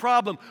have this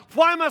problem?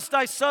 Why must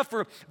I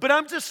suffer? But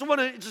I just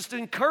want to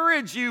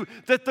encourage you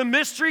that the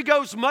mystery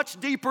goes much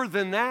deeper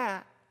than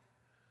that.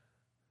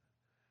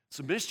 It's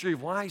a mystery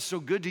of why he's so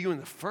good to you in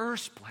the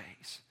first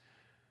place.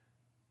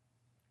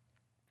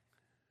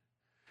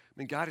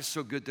 God is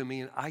so good to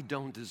me, and I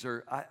don't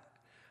deserve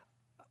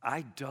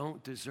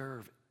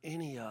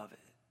any of it.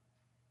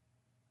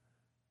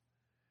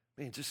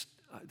 Just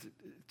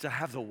to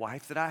have the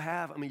wife that I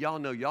have. Y'all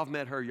know, y'all have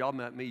met her, y'all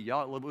met me.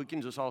 We can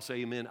just all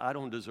say amen. I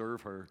don't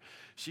deserve her.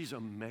 She's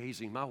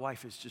amazing. My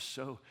wife is just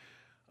so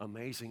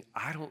amazing.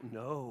 I don't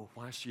know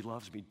why she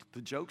loves me. The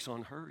joke's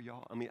on her,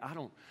 y'all. I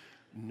don't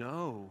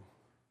know.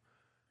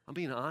 I'm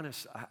being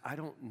honest. I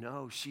don't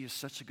know. She is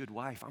such a good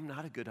wife. I'm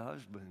not a good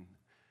husband.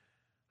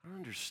 I don't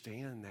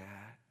understand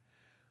that.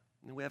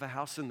 And we have a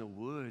house in the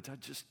woods. I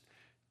just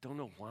don't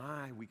know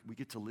why we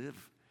get to live.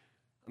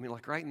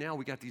 Like right now,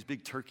 we got these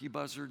big turkey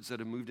buzzards that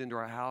have moved into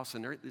our house,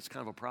 and it's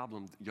kind of a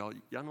problem. Y'all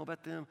know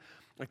about them?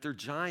 Like they're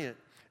giant,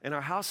 and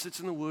our house sits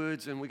in the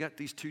woods, and we got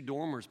these 2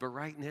 dormers, but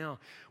right now,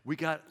 we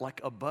got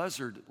like a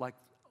buzzard, like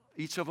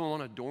each of them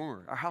on a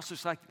dormer. Our house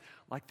is like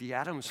the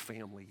Addams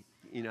family,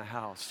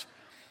 house.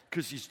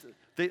 because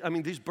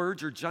these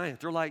birds are giant.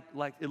 They're like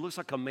it looks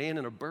like a man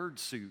in a bird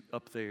suit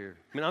up there.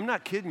 I mean, I'm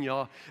not kidding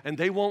y'all. And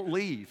they won't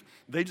leave.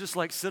 They just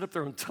like sit up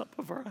there on top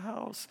of our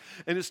house.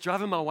 And it's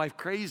driving my wife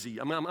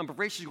crazy. I mean, I'm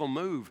afraid she's going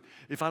to move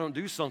if I don't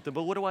do something.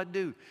 But what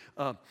do?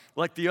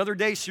 Like the other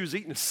day, she was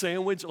eating a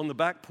sandwich on the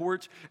back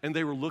porch, and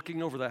they were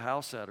looking over the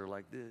house at her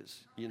like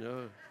this, you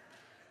know.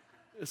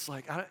 It's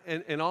like,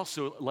 and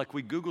also, like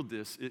we Googled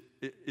this,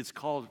 it's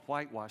called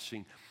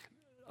whitewashing.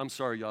 I'm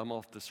sorry, y'all, I'm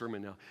off the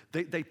sermon now.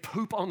 They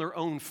poop on their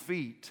own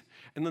feet,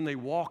 and then they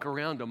walk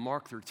around to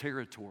mark their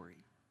territory.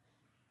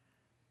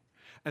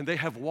 And they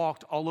have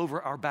walked all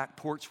over our back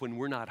porch when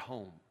we're not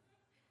home.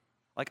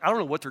 Like, I don't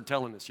know what they're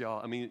telling us,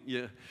 y'all. I mean,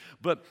 yeah.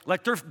 But,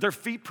 like, their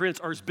feet prints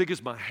are as big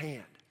as my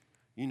hand,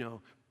 you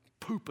know,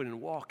 pooping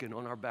and walking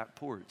on our back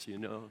porch, you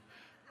know.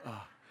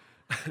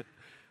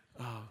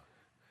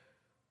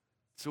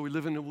 So we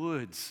live in the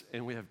woods,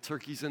 and we have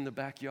turkeys in the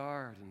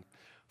backyard, and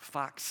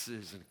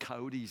foxes and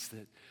coyotes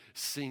that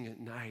sing at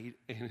night,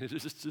 and it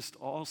is just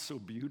all so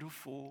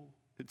beautiful.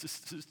 It's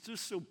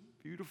just so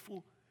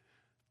beautiful,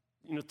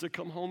 you know, to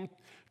come home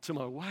to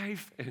my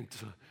wife and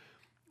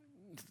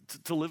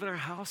to live in our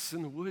house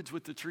in the woods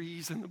with the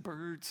trees and the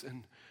birds.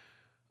 And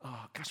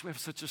gosh, we have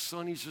such a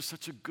son. He's just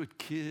such a good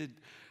kid.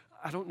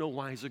 I don't know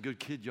why he's a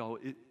good kid, y'all.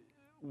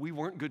 We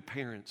weren't good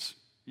parents.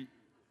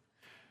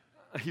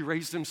 He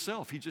raised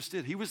himself. He just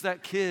did. He was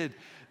that kid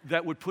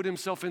that would put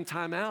himself in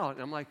timeout.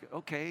 And I'm like,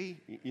 okay,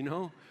 you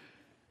know.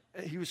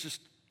 He was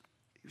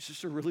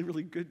just a really,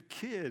 really good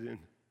kid. And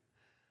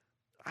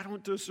I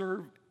don't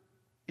deserve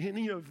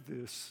any of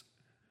this.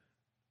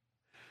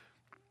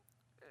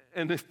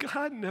 And if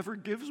God never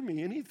gives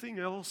me anything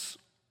else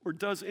or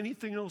does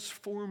anything else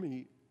for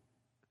me,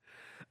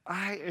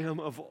 I am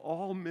of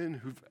all men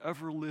who've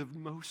ever lived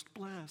most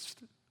blessed.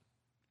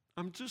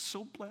 I'm just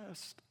so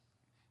blessed.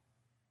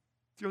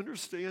 Do you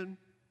understand?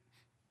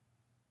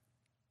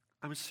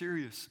 I'm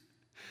serious.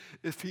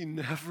 If he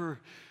never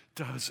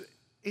does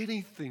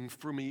anything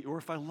for me, or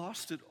if I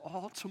lost it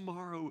all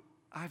tomorrow,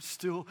 I've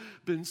still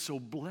been so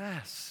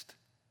blessed.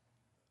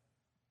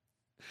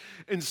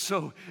 And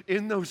so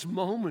in those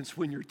moments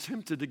when you're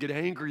tempted to get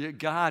angry at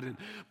God and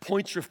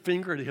point your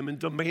finger at him and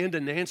demand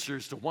an answer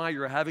as to why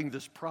you're having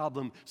this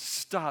problem,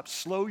 stop,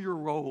 slow your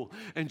roll,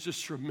 and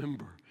just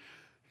remember,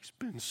 he's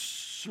been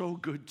so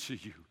good to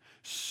you.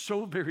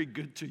 So very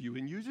good to you,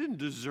 and you didn't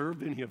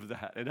deserve any of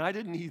that, and I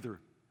didn't either.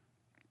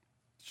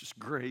 It's just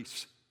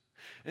grace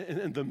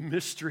and the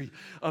mystery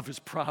of his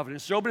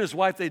providence. Job and his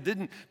wife, they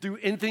didn't do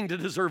anything to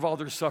deserve all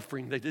their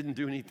suffering. They didn't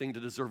do anything to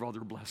deserve all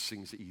their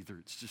blessings either.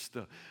 It's just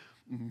the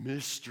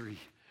mystery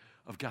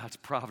of God's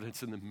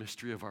providence and the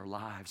mystery of our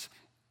lives.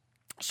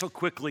 So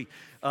quickly,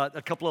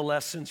 a couple of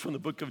lessons from the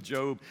book of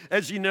Job.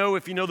 As you know,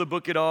 if you know the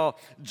book at all,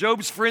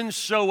 Job's friends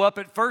show up.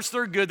 At first,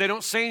 they're good. They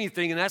don't say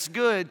anything, and that's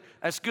good.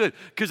 That's good,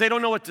 because they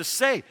don't know what to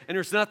say, and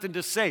there's nothing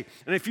to say.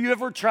 And if you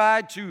ever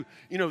tried to,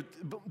 you know,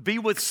 be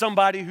with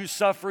somebody who's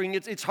suffering,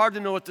 it's hard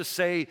to know what to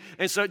say.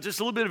 And so just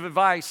a little bit of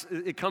advice,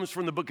 it comes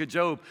from the book of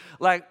Job.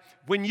 Like,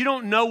 when you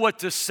don't know what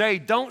to say,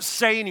 don't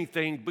say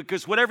anything,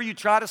 because whatever you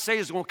try to say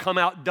is going to come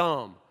out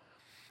dumb.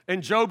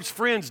 And Job's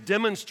friends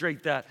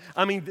demonstrate that.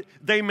 I mean,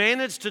 they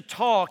manage to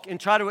talk and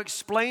try to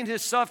explain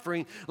his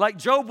suffering like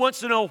Job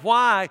wants to know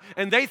why,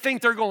 and they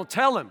think they're going to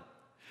tell him.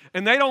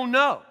 And they don't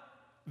know.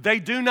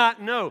 They do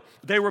not know.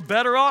 They were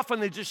better off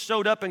when they just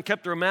showed up and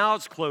kept their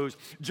mouths closed.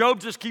 Job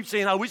just keeps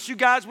saying, I wish you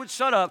guys would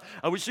shut up.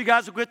 I wish you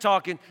guys would quit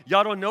talking.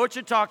 Y'all don't know what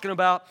you're talking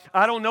about.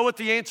 I don't know what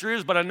the answer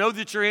is, but I know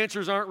that your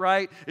answers aren't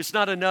right. It's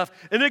not enough.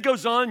 And it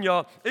goes on,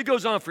 y'all. It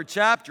goes on for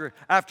chapter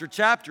after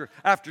chapter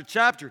after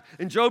chapter.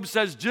 And Job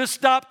says, just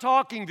stop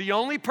talking. The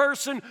only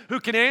person who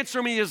can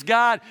answer me is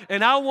God.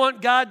 And I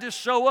want God to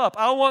show up.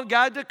 I want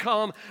God to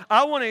come.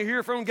 I want to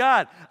hear from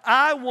God.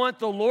 I want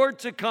the Lord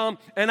to come,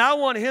 and I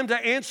want him to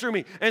answer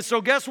me. And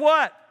so guess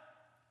what?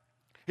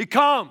 He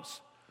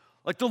comes.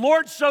 Like the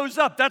Lord shows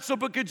up. That's the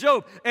book of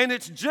Job. And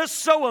it's just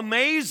so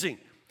amazing.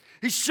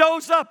 He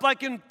shows up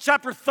like in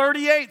chapter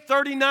 38,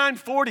 39,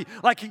 40.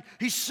 Like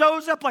he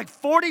shows up like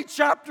 40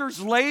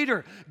 chapters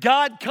later.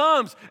 God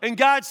comes and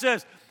God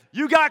says,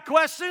 you got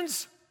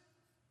questions?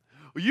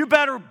 Well, you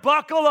better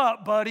buckle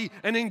up, buddy.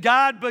 And then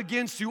God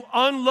begins to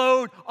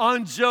unload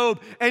on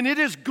Job. And it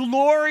is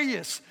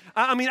glorious.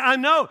 I mean, I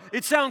know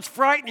it sounds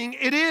frightening.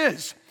 It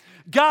is.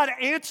 God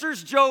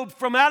answers Job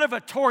from out of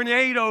a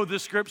tornado, the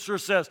scripture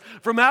says,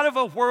 from out of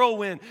a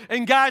whirlwind.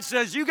 And God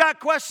says, you got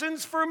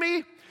questions for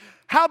me?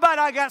 How about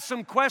I got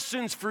some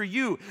questions for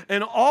you?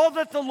 And all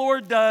that the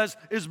Lord does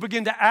is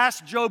begin to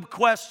ask Job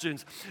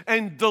questions.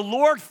 And the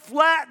Lord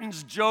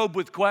flattens Job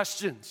with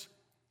questions.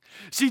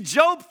 See,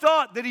 Job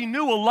thought that he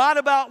knew a lot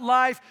about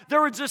life.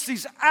 There were just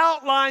these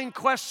outlying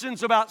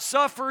questions about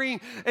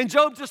suffering. And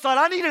Job just thought,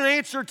 I need an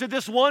answer to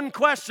this one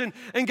question.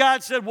 And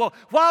God said, well,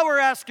 while we're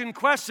asking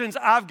questions,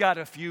 I've got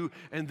a few.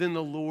 And then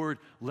the Lord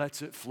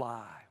lets it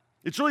fly.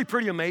 It's really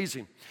pretty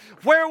amazing.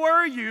 Where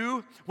were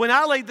you when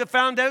I laid the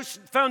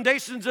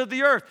foundations of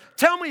the earth?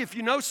 Tell me if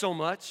you know so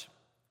much.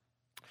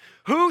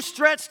 Who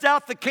stretched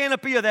out the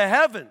canopy of the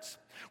heavens?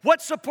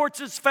 What supports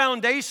its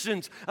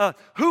foundations?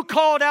 Who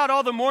called out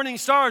all the morning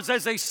stars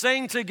as they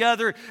sang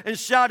together and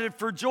shouted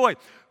for joy?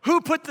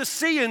 Who put the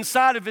sea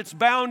inside of its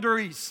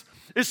boundaries?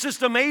 It's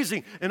just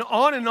amazing. And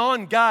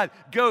on God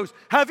goes.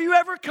 Have you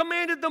ever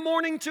commanded the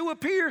morning to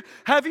appear?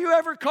 Have you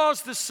ever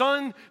caused the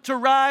sun to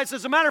rise?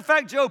 As a matter of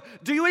fact, Job,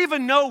 do you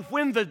even know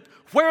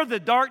where the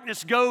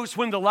darkness goes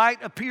when the light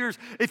appears?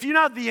 If you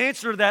know the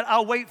answer to that,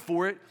 I'll wait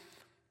for it.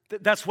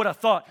 That's what I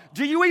thought.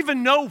 Do you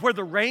even know where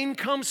the rain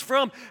comes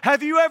from?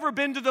 Have you ever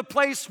been to the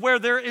place where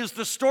there is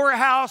the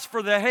storehouse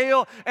for the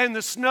hail and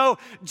the snow?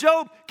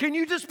 Job, can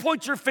you just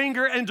point your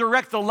finger and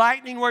direct the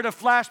lightning where to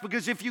flash?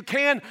 Because if you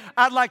can,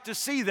 I'd like to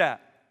see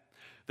that.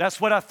 That's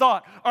what I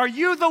thought. Are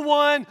you the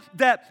one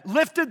that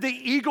lifted the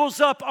eagles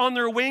up on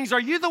their wings?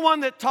 Are you the one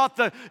that taught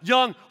the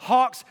young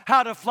hawks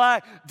how to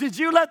fly? Did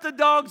you let the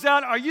dogs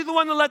out? Are you the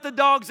one that let the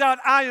dogs out?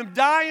 I am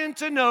dying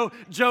to know,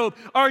 Job.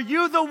 Are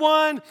you the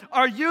one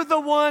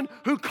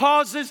who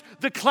causes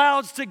the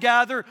clouds to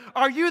gather?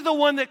 Are you the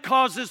one that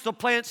causes the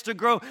plants to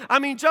grow? I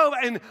mean, Job,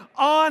 and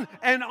on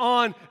and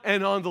on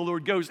and on the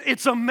Lord goes.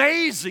 It's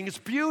amazing. It's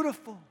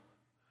beautiful.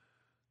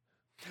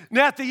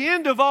 Now, at the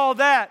end of all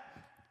that,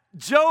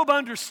 Job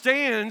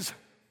understands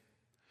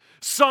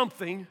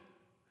something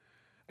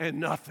and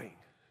nothing.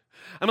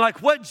 I'm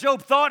like, what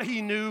Job thought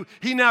he knew,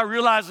 he now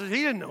realizes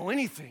he didn't know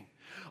anything.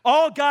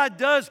 All God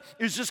does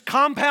is just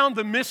compound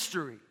the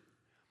mystery.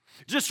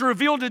 Just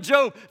reveal to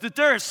Job that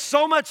there is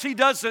so much he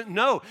doesn't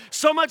know,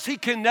 so much he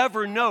can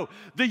never know.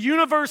 The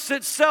universe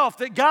itself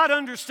that God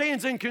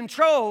understands and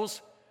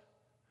controls,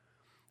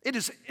 it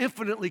is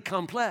infinitely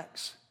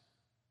complex.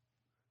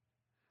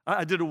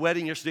 I did a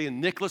wedding yesterday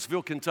in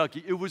Nicholasville,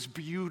 Kentucky. It was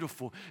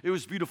beautiful. It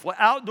was beautiful.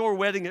 Outdoor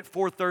wedding at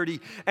 4:30,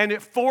 and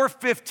at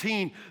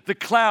 4:15, the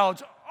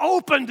clouds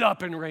opened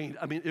up and rained.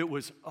 I mean, it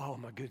was, oh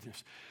my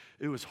goodness,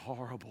 it was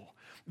horrible.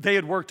 They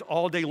had worked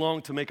all day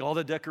long to make all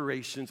the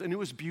decorations, and it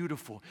was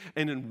beautiful.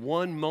 And in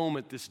one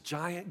moment, this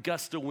giant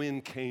gust of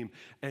wind came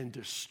and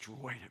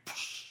destroyed it.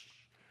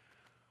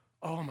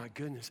 Oh my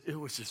goodness, it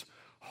was just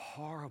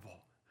horrible.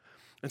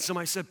 And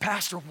somebody said,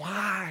 Pastor,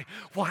 why?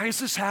 Why is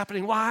this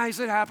happening? Why is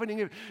it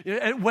happening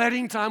at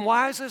wedding time?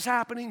 Why is this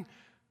happening?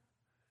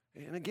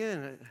 And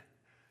again,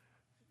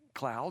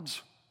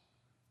 clouds.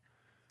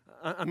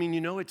 I mean,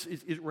 you know, it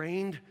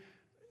rained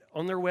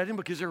on their wedding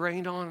because it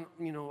rained on,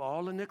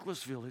 all of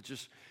Nicholasville.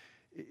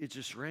 It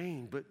just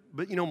rained. But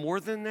more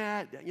than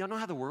that, y'all know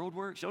how the world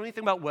works? Y'all know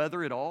anything about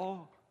weather at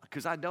all?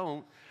 Because I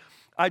don't.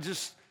 I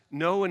just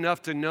know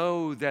enough to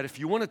know that if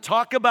you want to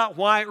talk about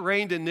why it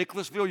rained in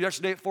Nicholasville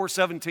yesterday at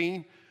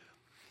 4:17,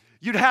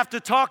 you'd have to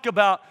talk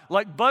about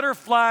like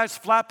butterflies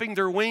flapping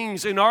their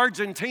wings in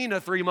Argentina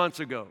 3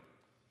 months ago.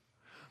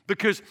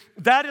 Because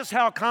that is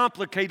how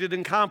complicated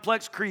and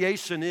complex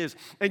creation is.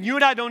 And you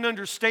and I don't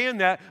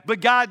understand that, but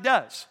God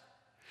does.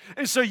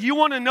 And so you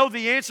want to know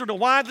the answer to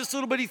why this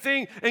little bitty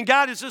thing, and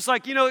God is just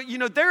like,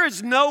 there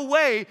is no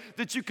way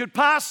that you could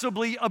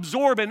possibly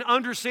absorb and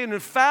understand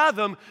and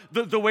fathom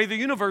the way the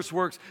universe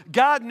works.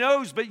 God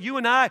knows, but you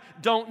and I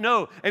don't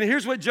know. And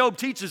here's what Job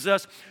teaches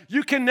us.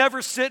 You can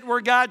never sit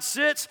where God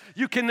sits.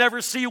 You can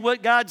never see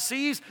what God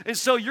sees. And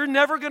so you're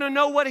never going to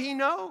know what he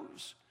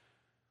knows.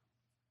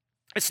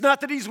 It's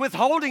not that he's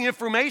withholding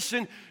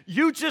information.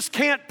 You just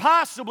can't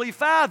possibly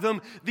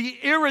fathom the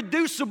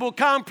irreducible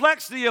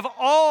complexity of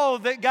all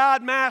that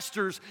God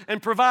masters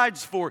and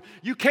provides for.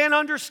 You can't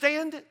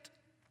understand it.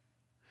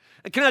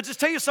 And can I just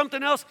tell you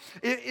something else?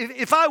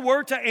 If I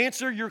were to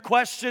answer your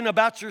question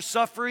about your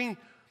suffering,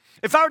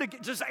 if I were to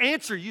just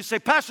answer, you say,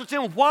 Pastor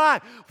Tim,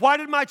 why? Why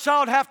did my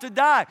child have to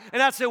die?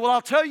 And I'd say, well, I'll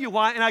tell you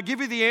why. And I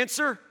give you the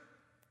answer.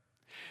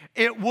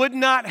 It would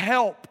not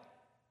help.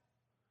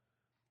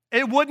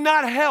 It would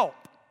not help.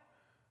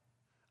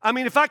 I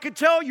mean, if I could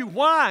tell you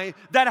why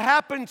that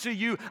happened to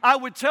you, I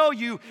would tell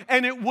you,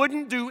 and it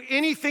wouldn't do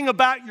anything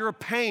about your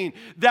pain.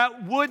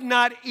 That would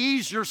not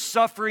ease your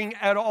suffering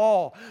at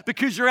all,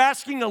 because you're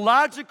asking a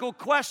logical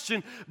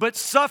question, but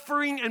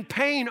suffering and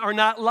pain are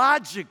not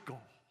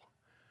logical.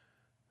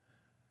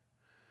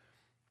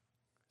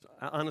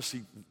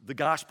 Honestly, the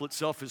gospel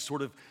itself is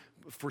sort of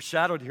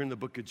foreshadowed here in the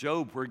book of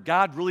Job, where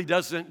God really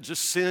doesn't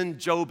just send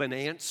Job an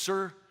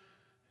answer.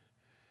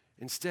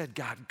 Instead,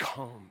 God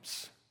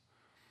comes.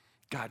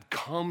 God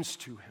comes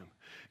to him.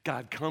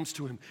 God comes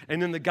to him.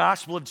 And in the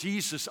gospel of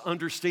Jesus,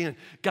 understand,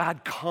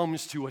 God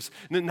comes to us.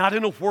 Not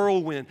in a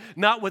whirlwind,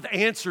 not with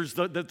answers,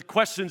 the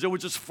questions that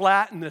would just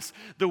flatten us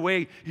the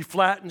way he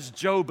flattens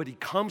Job, but he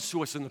comes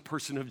to us in the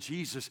person of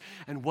Jesus.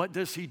 And what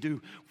does he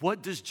do?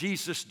 What does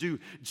Jesus do?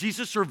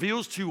 Jesus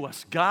reveals to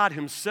us God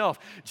himself.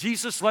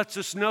 Jesus lets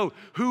us know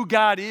who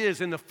God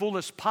is in the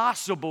fullest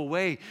possible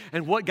way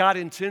and what God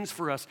intends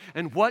for us.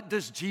 And what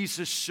does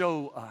Jesus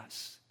show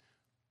us?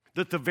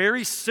 That the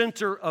very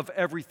center of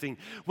everything,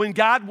 when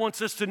God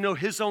wants us to know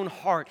his own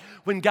heart,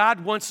 when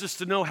God wants us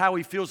to know how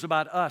he feels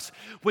about us,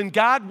 when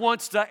God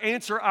wants to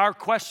answer our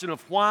question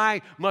of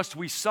why must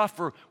we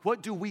suffer,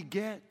 what do we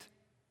get?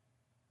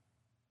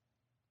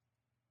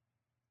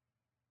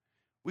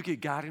 We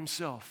get God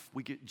himself.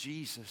 We get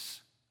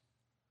Jesus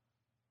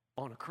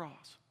on a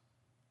cross.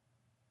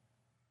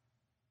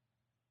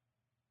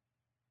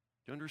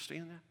 You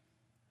understand that?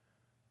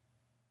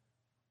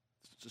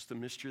 It's just the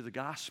mystery of the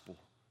gospel.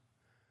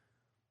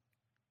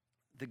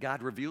 That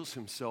God reveals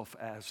himself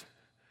as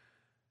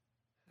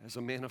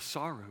a man of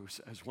sorrows,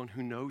 as one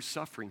who knows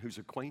suffering, who's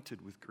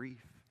acquainted with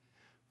grief.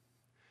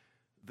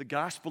 The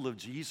gospel of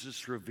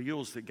Jesus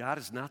reveals that God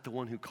is not the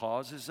one who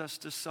causes us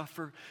to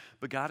suffer,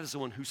 but God is the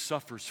one who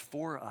suffers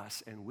for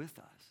us and with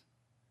us.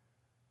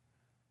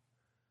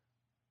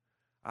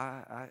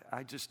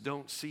 I just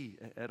don't see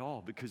at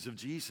all, because of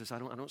Jesus. I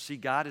don't see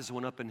God as the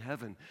one up in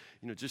heaven,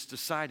 just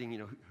deciding,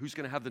 who's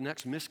going to have the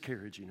next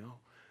miscarriage,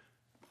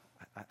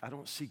 I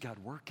don't see God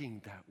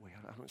working that way.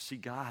 I don't see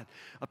God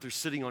up there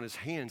sitting on his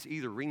hands,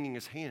 either wringing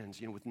his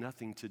hands, with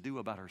nothing to do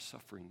about our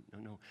suffering.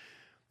 No.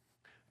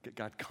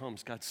 God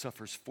comes, God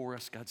suffers for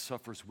us, God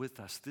suffers with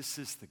us. This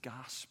is the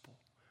gospel.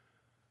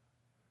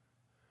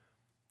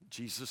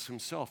 Jesus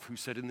himself, who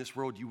said, in this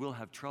world you will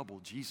have trouble.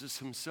 Jesus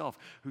himself,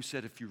 who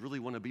said, if you really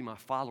want to be my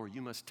follower,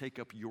 you must take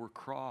up your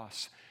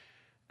cross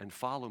and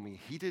follow me.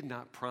 He did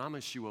not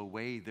promise you a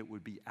way that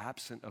would be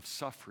absent of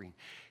suffering.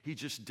 He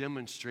just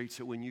demonstrates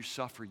that when you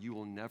suffer, you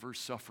will never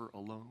suffer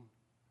alone.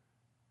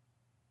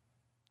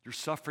 Your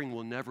suffering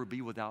will never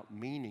be without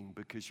meaning,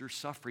 because your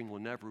suffering will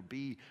never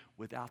be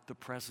without the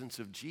presence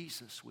of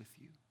Jesus with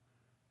you.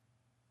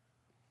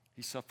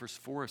 He suffers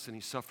for us and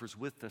he suffers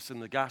with us. In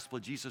the gospel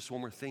of Jesus,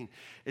 one more thing,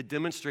 it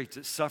demonstrates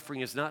that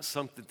suffering is not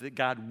something that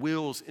God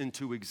wills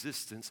into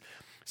existence.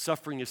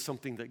 Suffering is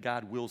something that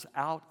God wills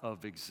out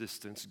of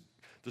existence.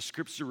 The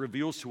scripture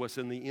reveals to us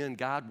in the end,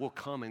 God will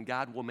come and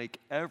God will make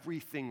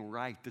everything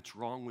right that's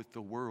wrong with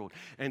the world.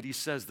 And he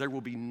says there will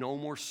be no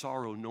more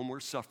sorrow, no more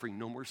suffering,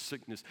 no more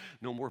sickness,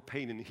 no more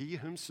pain. And he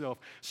himself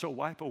shall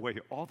wipe away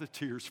all the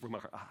tears from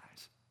our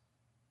eyes.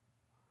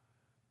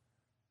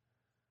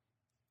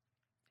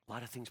 A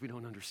lot of things we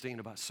don't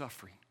understand about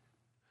suffering.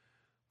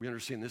 We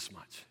understand this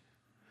much.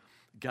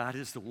 God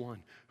is the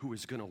one who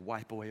is going to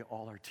wipe away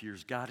all our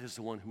tears. God is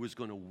the one who is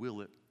going to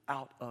will it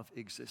out of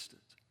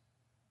existence.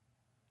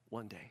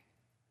 One day.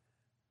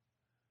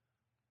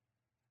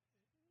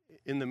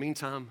 In the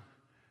meantime,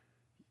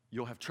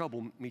 you'll have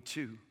trouble, me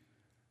too.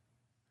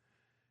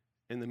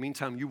 In the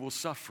meantime, you will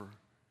suffer,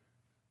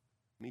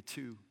 me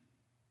too.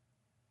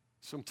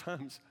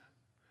 Sometimes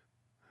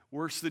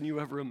worse than you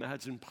ever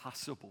imagined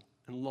possible,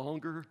 and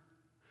longer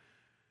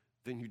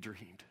than you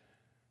dreamed.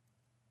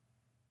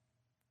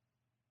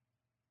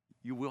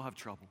 You will have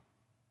trouble,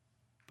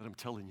 but I'm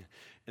telling you,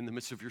 in the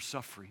midst of your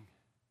suffering,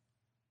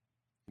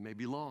 it may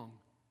be long,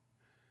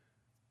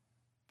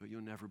 but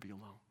you'll never be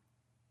alone.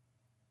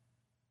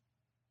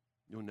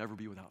 You'll never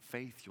be without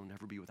faith. You'll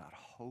never be without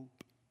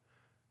hope.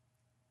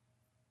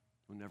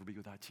 You'll never be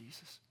without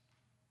Jesus.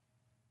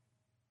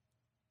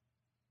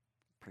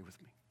 Pray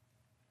with me.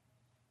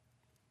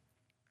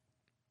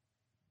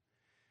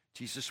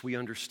 Jesus, we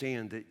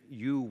understand that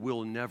you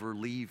will never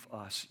leave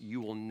us.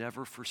 You will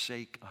never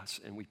forsake us.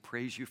 And we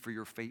praise you for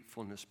your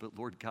faithfulness. But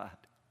Lord God,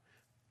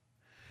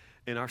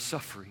 in our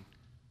suffering,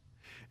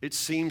 it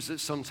seems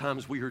that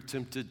sometimes we are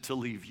tempted to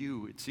leave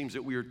you. It seems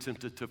that we are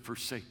tempted to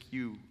forsake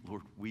you,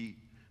 Lord. We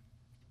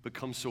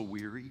become so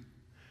weary.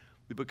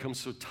 We become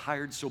so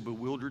tired, so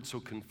bewildered, so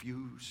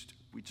confused.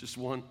 We just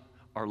want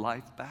our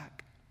life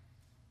back.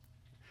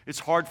 It's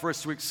hard for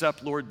us to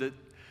accept, Lord, that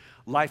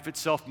life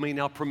itself may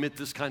now permit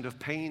this kind of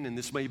pain, and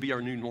this may be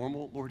our new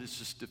normal. Lord, it's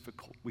just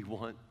difficult. We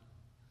want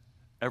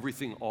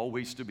everything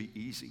always to be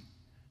easy.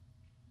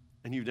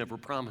 And you never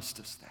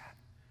promised us that,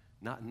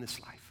 not in this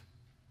life.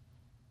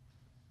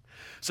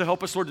 So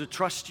help us, Lord, to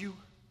trust you.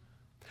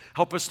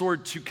 Help us,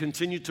 Lord, to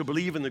continue to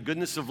believe in the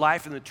goodness of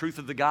life and the truth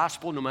of the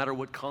gospel no matter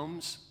what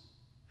comes.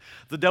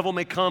 The devil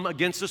may come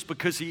against us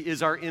because he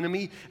is our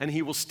enemy, and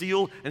he will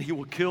steal, and he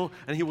will kill,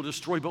 and he will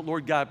destroy. But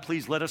Lord God,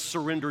 please let us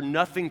surrender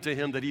nothing to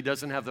him that he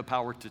doesn't have the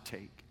power to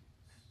take.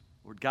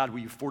 Lord God, will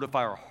you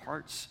fortify our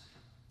hearts?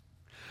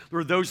 There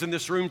are those in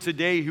this room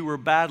today who are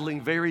battling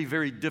very,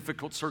 very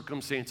difficult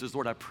circumstances.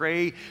 Lord, I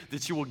pray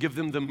that you will give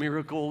them the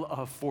miracle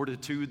of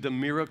fortitude, the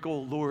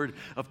miracle, Lord,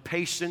 of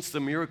patience, the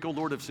miracle,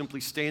 Lord, of simply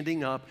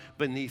standing up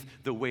beneath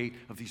the weight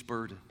of these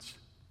burdens.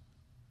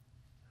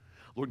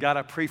 Lord God,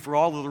 I pray for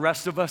all of the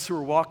rest of us who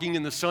are walking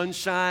in the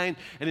sunshine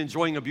and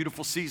enjoying a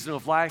beautiful season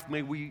of life.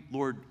 May we,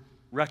 Lord,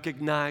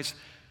 recognize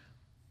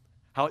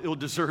how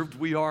ill-deserved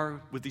we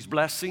are with these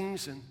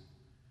blessings, and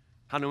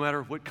how no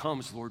matter what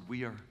comes, Lord,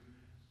 we are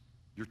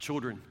your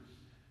children,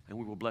 and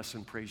we will bless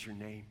and praise your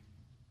name.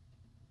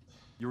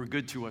 You are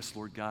good to us,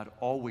 Lord God,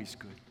 always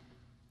good.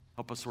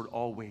 Help us, Lord,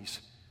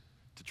 always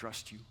to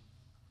trust you.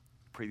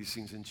 Pray these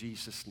things in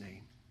Jesus'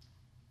 name.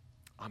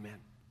 Amen.